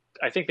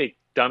 I think they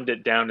dumbed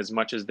it down as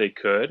much as they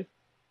could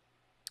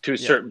to a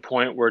certain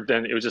point where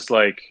then it was just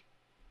like,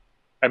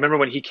 I remember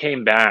when he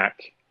came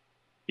back,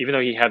 even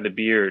though he had the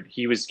beard,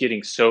 he was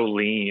getting so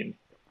lean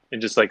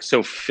and just like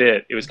so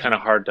fit. It was kind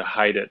of hard to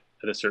hide it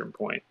at a certain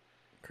point.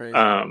 Crazy.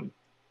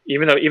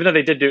 Even though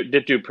they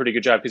did do a pretty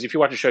good job, because if you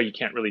watch the show, you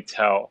can't really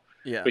tell.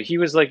 Yeah. But he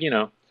was like,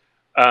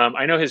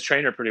 I know his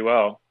trainer pretty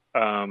well.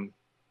 And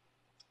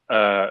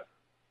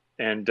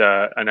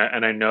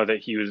and I know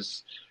that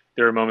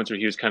there were moments where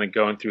he was kind of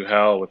going through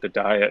hell with the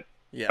diet.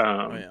 Yeah.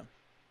 Oh Um,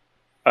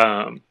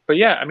 yeah. but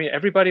yeah, I mean,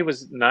 everybody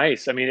was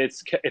nice. I mean,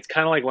 it's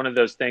kind of like one of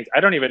those things. I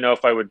don't even know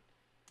if I would.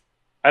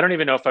 I don't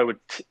even know if I would.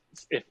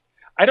 If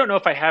I don't know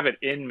if I have it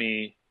in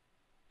me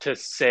to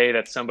say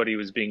that somebody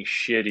was being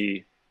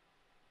shitty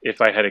if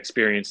I had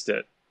experienced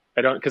it.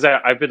 I don't, because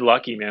I've been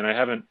lucky, man. I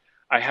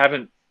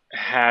haven't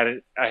had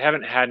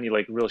any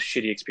like real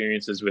shitty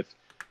experiences with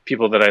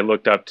people that I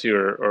looked up to,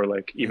 or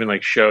like even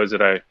like shows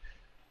that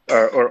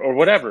or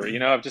whatever.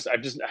 I just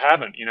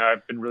haven't.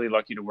 I've been really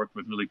lucky to work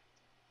with really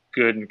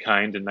good and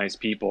kind and nice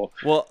people.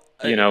 Well,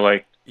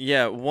 Like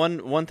yeah.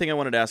 One thing I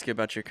wanted to ask you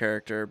about your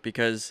character,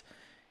 because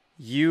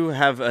you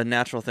have a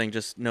natural thing,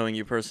 just knowing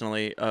you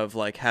personally, of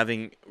like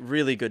having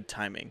really good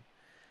timing,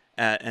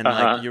 and like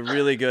uh-huh. you're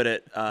really good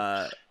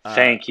at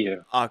Thank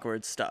you.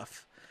 awkward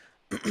stuff.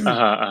 Uh-huh,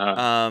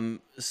 uh-huh.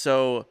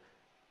 So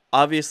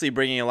obviously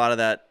bringing a lot of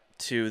that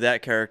to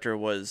that character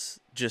was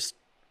just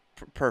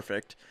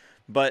perfect,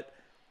 but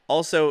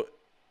also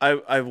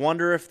I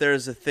wonder if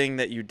there's a thing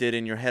that you did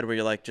in your head where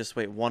you're like, just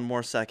wait one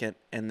more second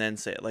and then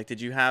say it. Like,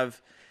 did you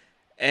have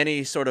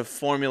any sort of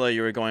formula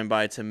you were going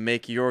by to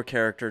make your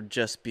character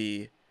just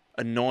be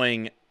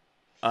annoying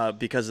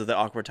because of the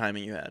awkward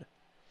timing you had?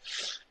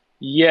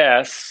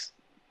 Yes,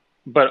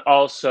 but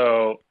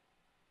also,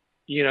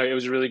 it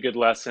was a really good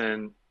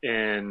lesson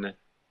in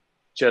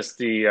just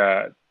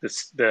the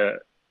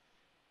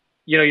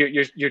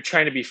you're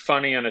trying to be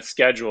funny on a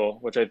schedule,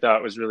 which I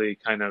thought was really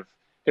kind of,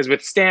 because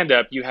with stand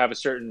up you have a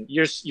certain,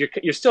 you're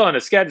still on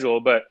a schedule,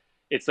 but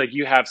it's like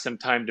you have some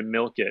time to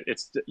milk it.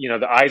 It's,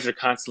 the eyes are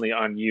constantly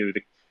on you.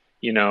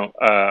 You know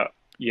Right.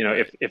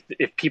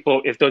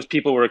 if those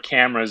people were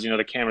cameras,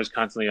 the camera's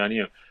constantly on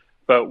you.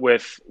 But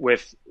with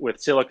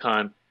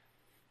Silicon,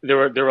 there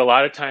were a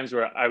lot of times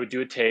where I would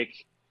do a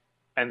take,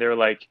 and they're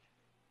like,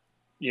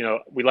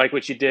 we like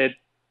what you did,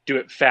 do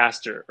it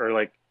faster, or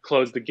like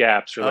close the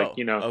gaps, or like,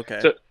 Oh,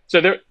 okay.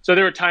 so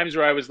there were times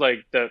where I was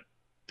like, the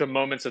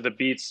moments of the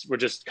beats were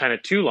just kind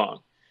of too long,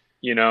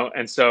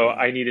 and so Mhm.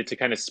 I needed to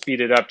kind of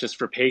speed it up just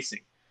for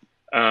pacing.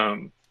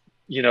 um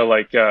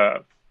like,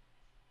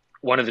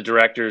 one of the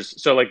directors,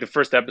 so like the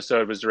first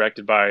episode was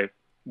directed by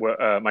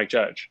Mike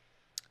Judge.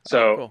 Oh,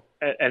 So, cool.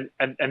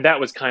 and that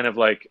was kind of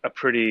like a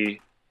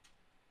pretty,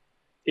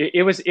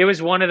 it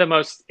was one of the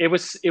most, it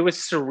was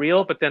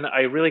surreal. But then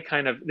I really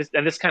kind of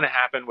this kind of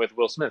happened with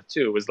Will Smith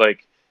too. It was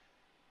like,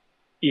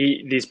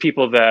 these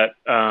people that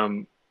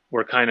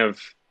were kind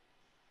of,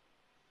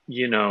 I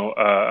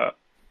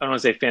don't want to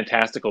say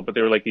fantastical, but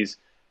they were like these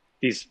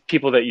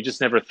people that you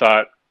just never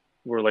thought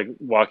were like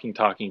walking,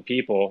 talking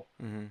people,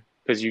 Mhm.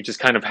 because you just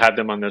kind of had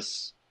them on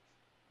this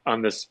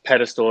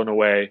pedestal in a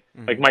way.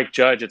 Like Mhm. Mike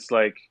Judge, it's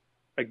like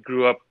I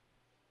grew up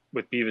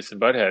with Beavis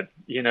and Butthead.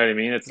 You know what I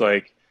mean? It's Yeah.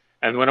 like,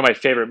 and one of my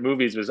favorite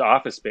movies was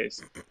Office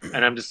Space,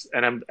 and I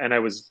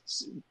was,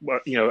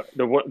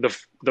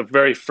 the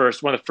very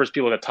first, one of the first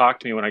people that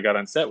talked to me when I got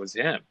on set was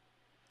him.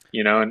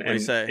 And What do you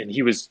and say? and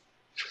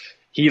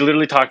he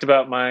literally talked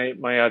about my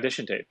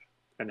audition tape,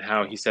 and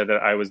how he Cool. said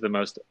that I was the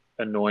most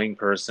annoying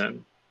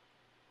person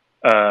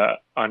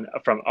on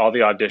from all the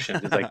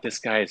auditions. He's like, this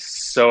guy is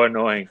so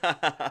annoying,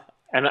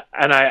 and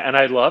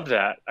I loved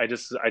that. I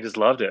just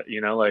loved it.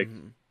 Like,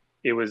 Mhm.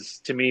 it was,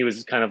 to me, it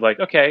was kind of like,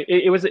 okay,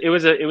 it was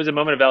a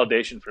moment of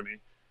validation for me.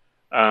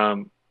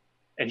 Um,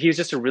 and he's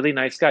just a really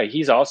nice guy.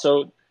 He's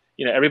also,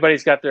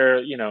 everybody's got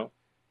their,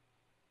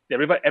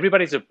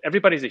 everybody's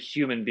a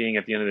human being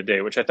at the end of the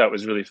day, which I thought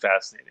was really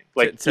fascinating. To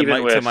Like,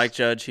 even To Mike with,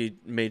 Judge, he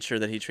made sure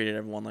that he treated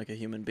everyone like a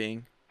human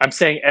being. I'm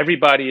saying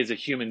everybody is a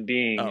human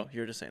being, Oh,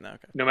 you were just saying that.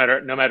 Okay. no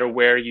matter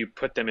where you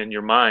put them in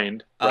your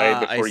mind, right I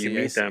before you see.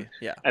 I meet them,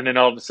 see. Yeah. and then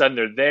all of a sudden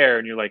they're there,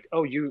 and you're like,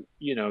 oh, you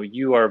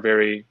are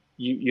very,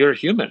 you're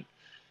human,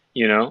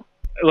 you know,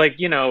 like,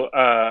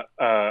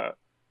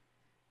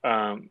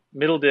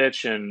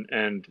 Middleditch,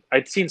 and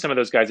I'd seen some of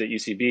those guys at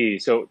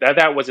UCB, so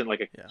that wasn't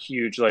like a Yeah.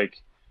 huge,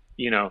 like,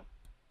 you know,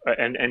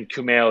 and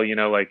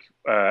Kumail, like,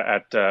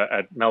 at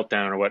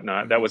Meltdown or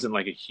whatnot, that Mhm. wasn't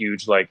like a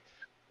huge, like,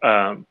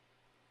 um,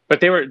 but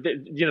they were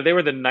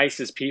the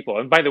nicest people.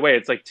 And by the way,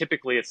 it's like,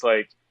 typically it's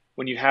like,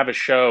 when you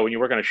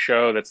work on a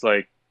show that's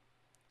like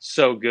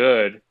so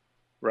good,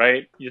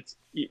 right?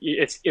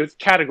 It's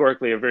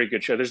categorically a very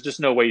good show. There's just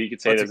no way you could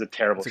Oh, say there's a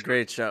terrible it's a show.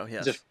 great show.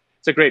 It's a, Yes.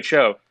 it's a great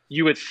show.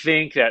 You would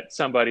think that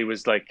somebody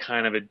was like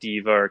kind of a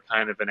diva or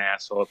kind of an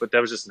asshole, but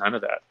there was just none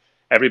of that.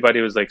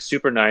 Everybody was like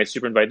super nice,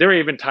 super invited. There were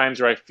even times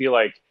where I feel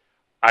like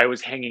I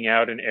was hanging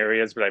out in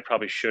areas where I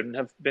probably shouldn't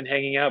have been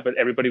hanging out, but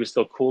everybody was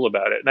still cool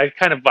about it. And I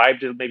kind of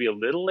vibed it maybe a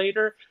little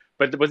later,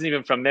 but it wasn't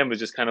even from them. It was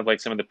just kind of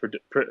like some of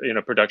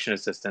the production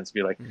assistants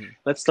be like, Mhm.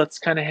 let's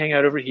kind of hang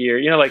out over here.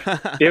 Like,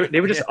 they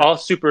were just Yeah. all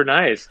super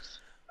nice.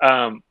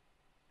 Um,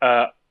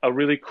 a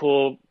really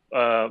cool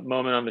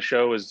moment on the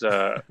show was,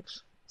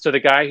 so the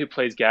guy who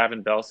plays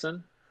Gavin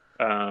Belson,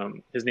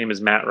 his name is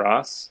Matt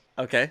Ross,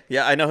 Okay.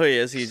 Yeah, I know who he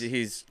is.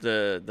 He's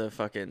the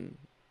fucking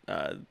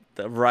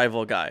the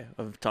rival guy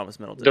of Thomas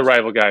the Middleditch.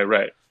 rival guy,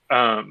 right?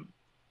 Um,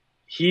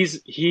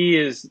 he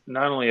is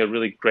not only a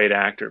really great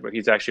actor, but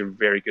he's actually a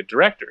very good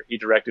director. He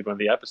directed one of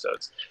the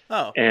episodes.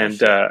 Oh,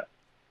 And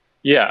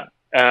yeah,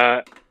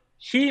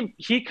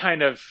 he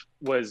kind of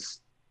was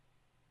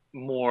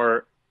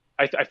more.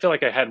 I feel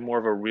like I had more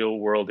of a real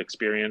world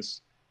experience,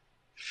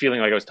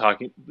 feeling like I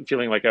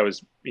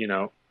was, you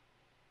know,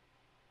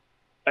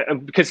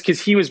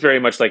 because he was very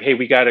much like, hey,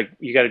 you got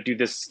to do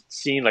this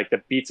scene, like the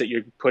beats that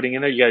you're putting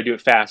in there, you got to do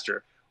it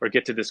faster or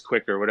get to this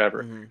quicker or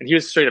whatever. Mm-hmm. And he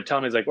was straight up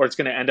telling me, he's like, or it's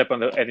going to end up on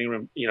the editing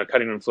room, you know,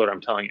 cutting room floor.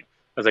 I'm telling you. I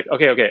was like,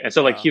 okay. And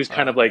so like he was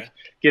kind of like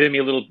giving me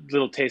a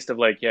little taste of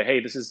like, yeah, hey,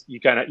 this is, you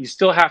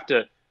still have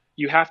to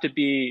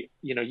be,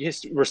 you know,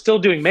 we're still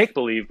doing make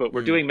believe, but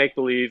we're doing make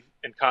believe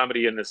and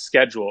comedy in the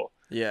schedule.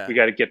 Yeah, we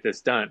got to get this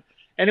done.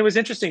 And it was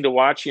interesting to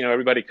watch, you know,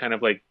 everybody kind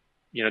of like,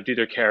 you know, do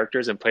their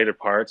characters and play their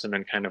parts, and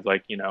then kind of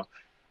like, you know,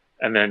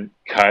 and then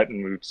cut,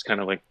 and we just kind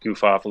of like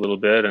goof off a little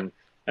bit, and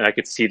I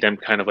could see them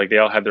kind of like, they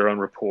all had their own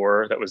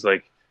rapport that was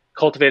like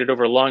cultivated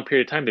over a long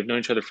period of time. They've known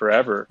each other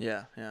forever.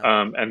 Yeah.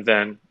 And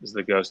then this is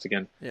the ghost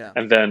again. Yeah.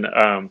 And then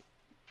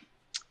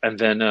when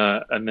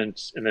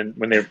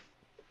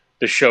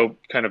the show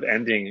kind of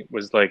ending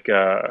was like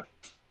you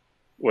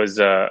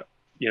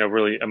know,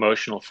 really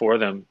emotional for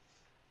them,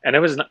 and it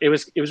was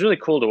really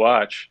cool to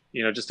watch,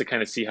 you know, just to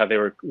kind of see how they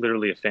were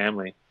literally a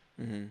family,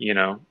 you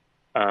know,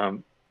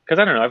 because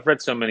I don't know, I've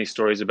read so many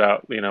stories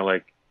about, you know,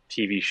 like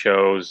TV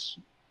shows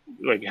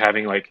like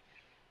having like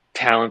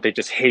talent, they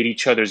just hate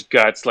each other's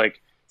guts,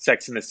 like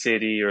Sex in the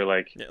City or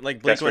like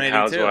Blink Desperate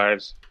 182.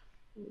 Housewives,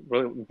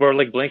 or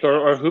like Blink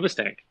or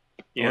Hoobastank,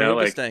 you know,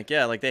 Hoobastank, like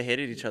yeah, like they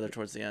hated each other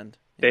towards the end.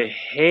 They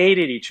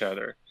hated each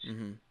other,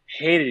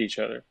 hated each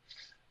other.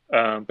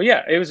 But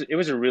yeah, it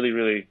was a really,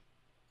 really,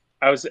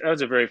 that was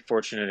a very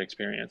fortunate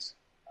experience.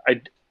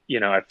 I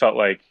felt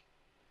like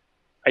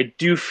I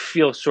do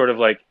feel sort of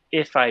like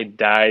if I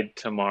died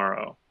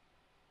tomorrow,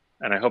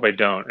 and I hope I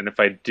don't, and if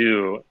I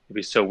do, it'd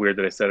be so weird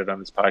that I said it on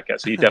this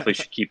podcast. So you definitely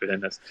should keep it in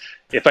this.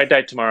 If I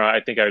died tomorrow, I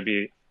think I'd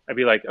be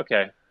like,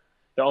 okay,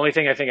 the only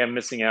thing I think I'm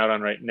missing out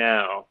on right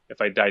now, if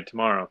I died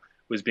tomorrow,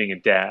 was being a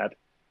dad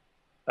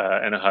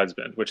and a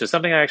husband, which is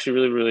something I actually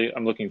really, really,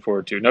 I'm looking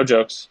forward to. No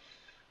jokes,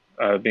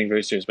 being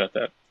very serious about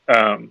that.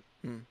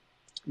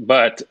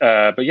 But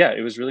yeah,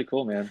 it was really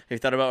cool, man. Have you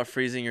thought about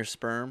freezing your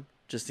sperm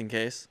just in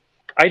case?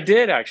 I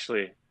did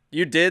actually.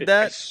 You did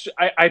that?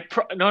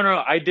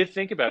 No, I did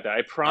think about that.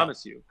 I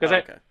promise you, because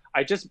okay.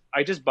 I just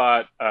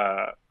bought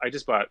a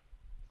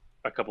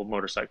couple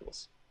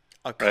motorcycles.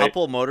 A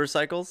couple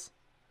motorcycles?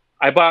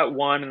 I bought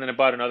one, and then I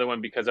bought another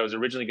one because I was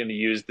originally going to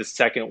use the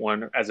second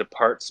one as a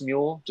parts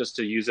mule, just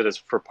to use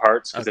it for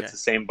parts, because it's the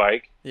same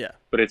bike. Yeah.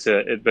 But it's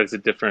a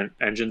different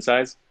engine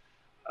size.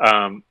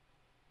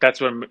 That's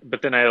when.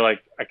 But then I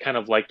kind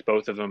of liked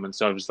both of them, and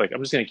so I was like, I'm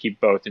just going to keep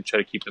both and try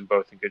to keep them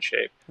both in good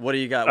shape. What do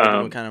you got?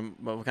 What kind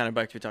of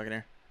bike are we talking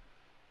here?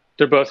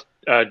 They're both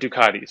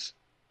Ducatis.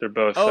 They're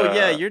both. Oh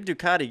yeah, you're a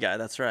Ducati guy.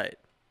 That's right.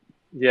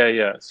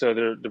 Yeah. So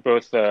they're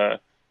both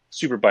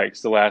super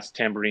bikes, the last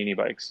Tamburini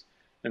bikes,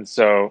 and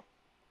so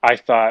I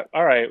thought,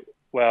 all right,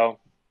 well,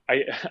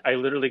 I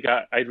literally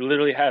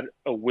had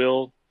a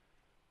will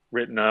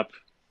written up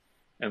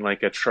and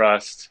like a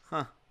trust.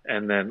 Huh.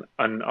 And then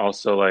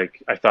also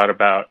like I thought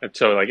about, and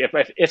so like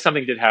if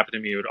something did happen to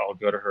me, it would all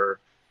go to her,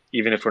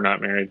 even if we're not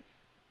married.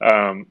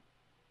 And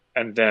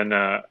then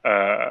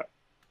I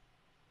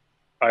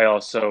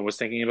also was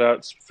thinking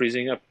about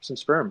freezing up some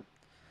sperm,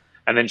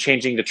 and then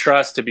changing the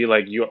trust to be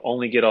like, you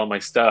only get all my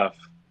stuff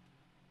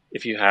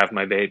if you have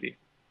my baby.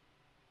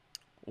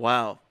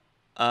 Wow.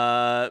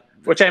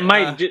 Which I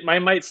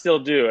might still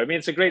do. I mean,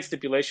 it's a great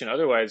stipulation.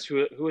 Otherwise,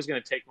 who is going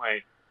to take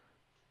my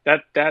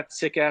that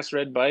sick ass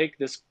red bike?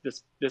 This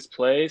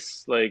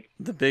place, like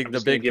the big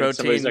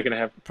protein not gonna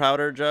have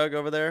powder jug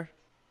over there.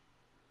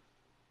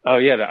 Oh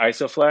yeah, the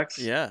Isoflex.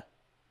 Yeah,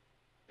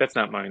 that's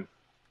not mine.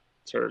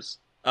 It's hers.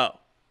 Oh,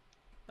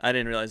 I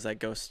didn't realize that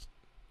ghosts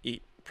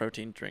eat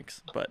protein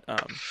drinks, but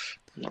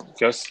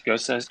Ghost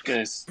says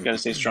gotta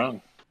stay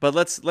strong. But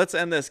let's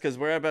end this because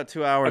we're at about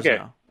 2 hours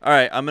now. All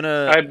right, I'm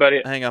gonna all right,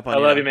 buddy. hang up on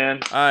you. I love you,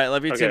 man. All right,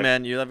 love you too,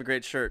 man. You have a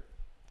great shirt.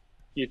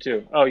 You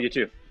too. Oh, you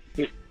too.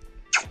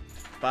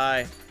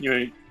 Bye.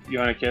 You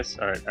want a kiss?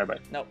 All right, bye.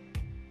 Nope.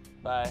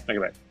 Bye. Okay,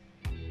 bye.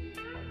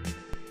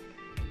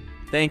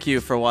 Thank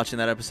you for watching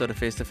that episode of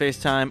Face to Face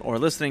Time or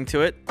listening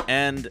to it.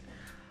 And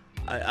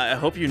I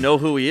hope you know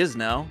who he is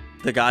now.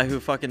 The guy who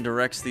fucking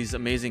directs these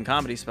amazing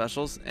comedy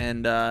specials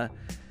and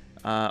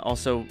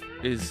also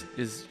is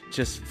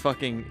just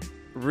fucking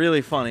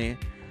really funny.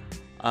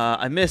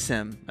 I miss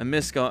him. I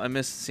miss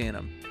seeing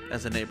him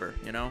as a neighbor,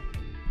 you know?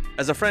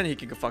 As a friend, he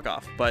could go fuck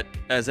off. But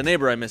as a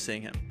neighbor, I miss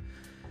seeing him.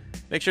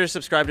 Make sure to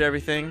subscribe to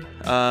everything.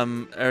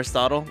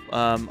 Aristotle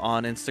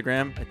on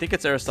Instagram. I think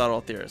it's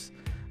Aristotle Theorist.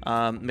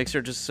 Make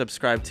sure to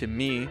subscribe to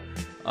me,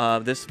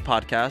 this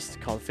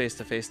podcast called Face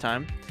to Face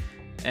Time.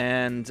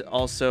 And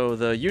also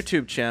the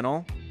YouTube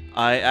channel.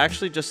 I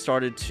actually just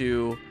started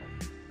to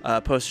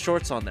post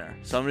shorts on there.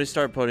 So I'm going to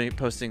start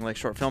posting like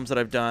short films that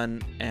I've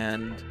done.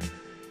 And,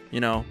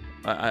 you know,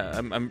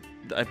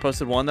 I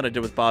posted one that I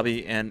did with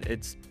Bobby, and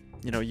it's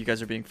you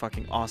guys are being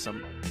fucking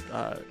awesome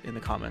in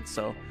the comments.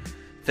 So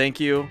thank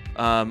you.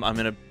 I'm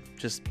gonna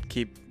just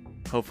keep.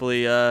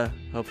 Hopefully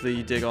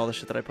you dig all the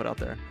shit that I put out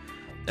there.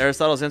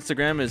 Aristotle's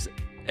Instagram is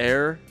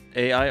air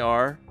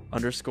AIR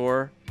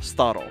 _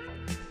 Stottle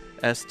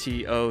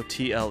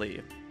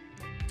STOTLE.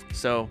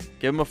 So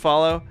give him a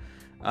follow.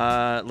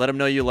 Let him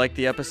know you liked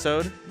the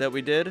episode that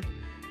we did,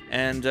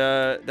 and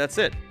that's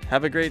it.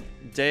 Have a great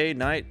day,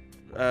 night,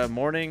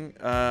 morning.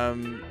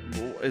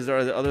 Is there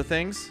other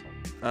things?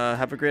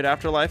 Have a great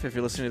afterlife if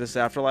you're listening to this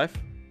afterlife.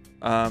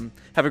 Have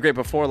a great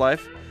before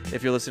life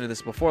if you're listening to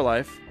this before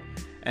life.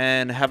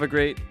 And have a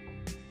great,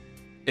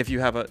 if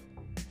you have a...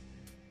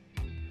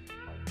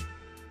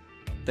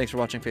 Thanks for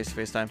watching Face to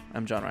Face Time.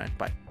 I'm John Ryan.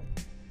 Bye.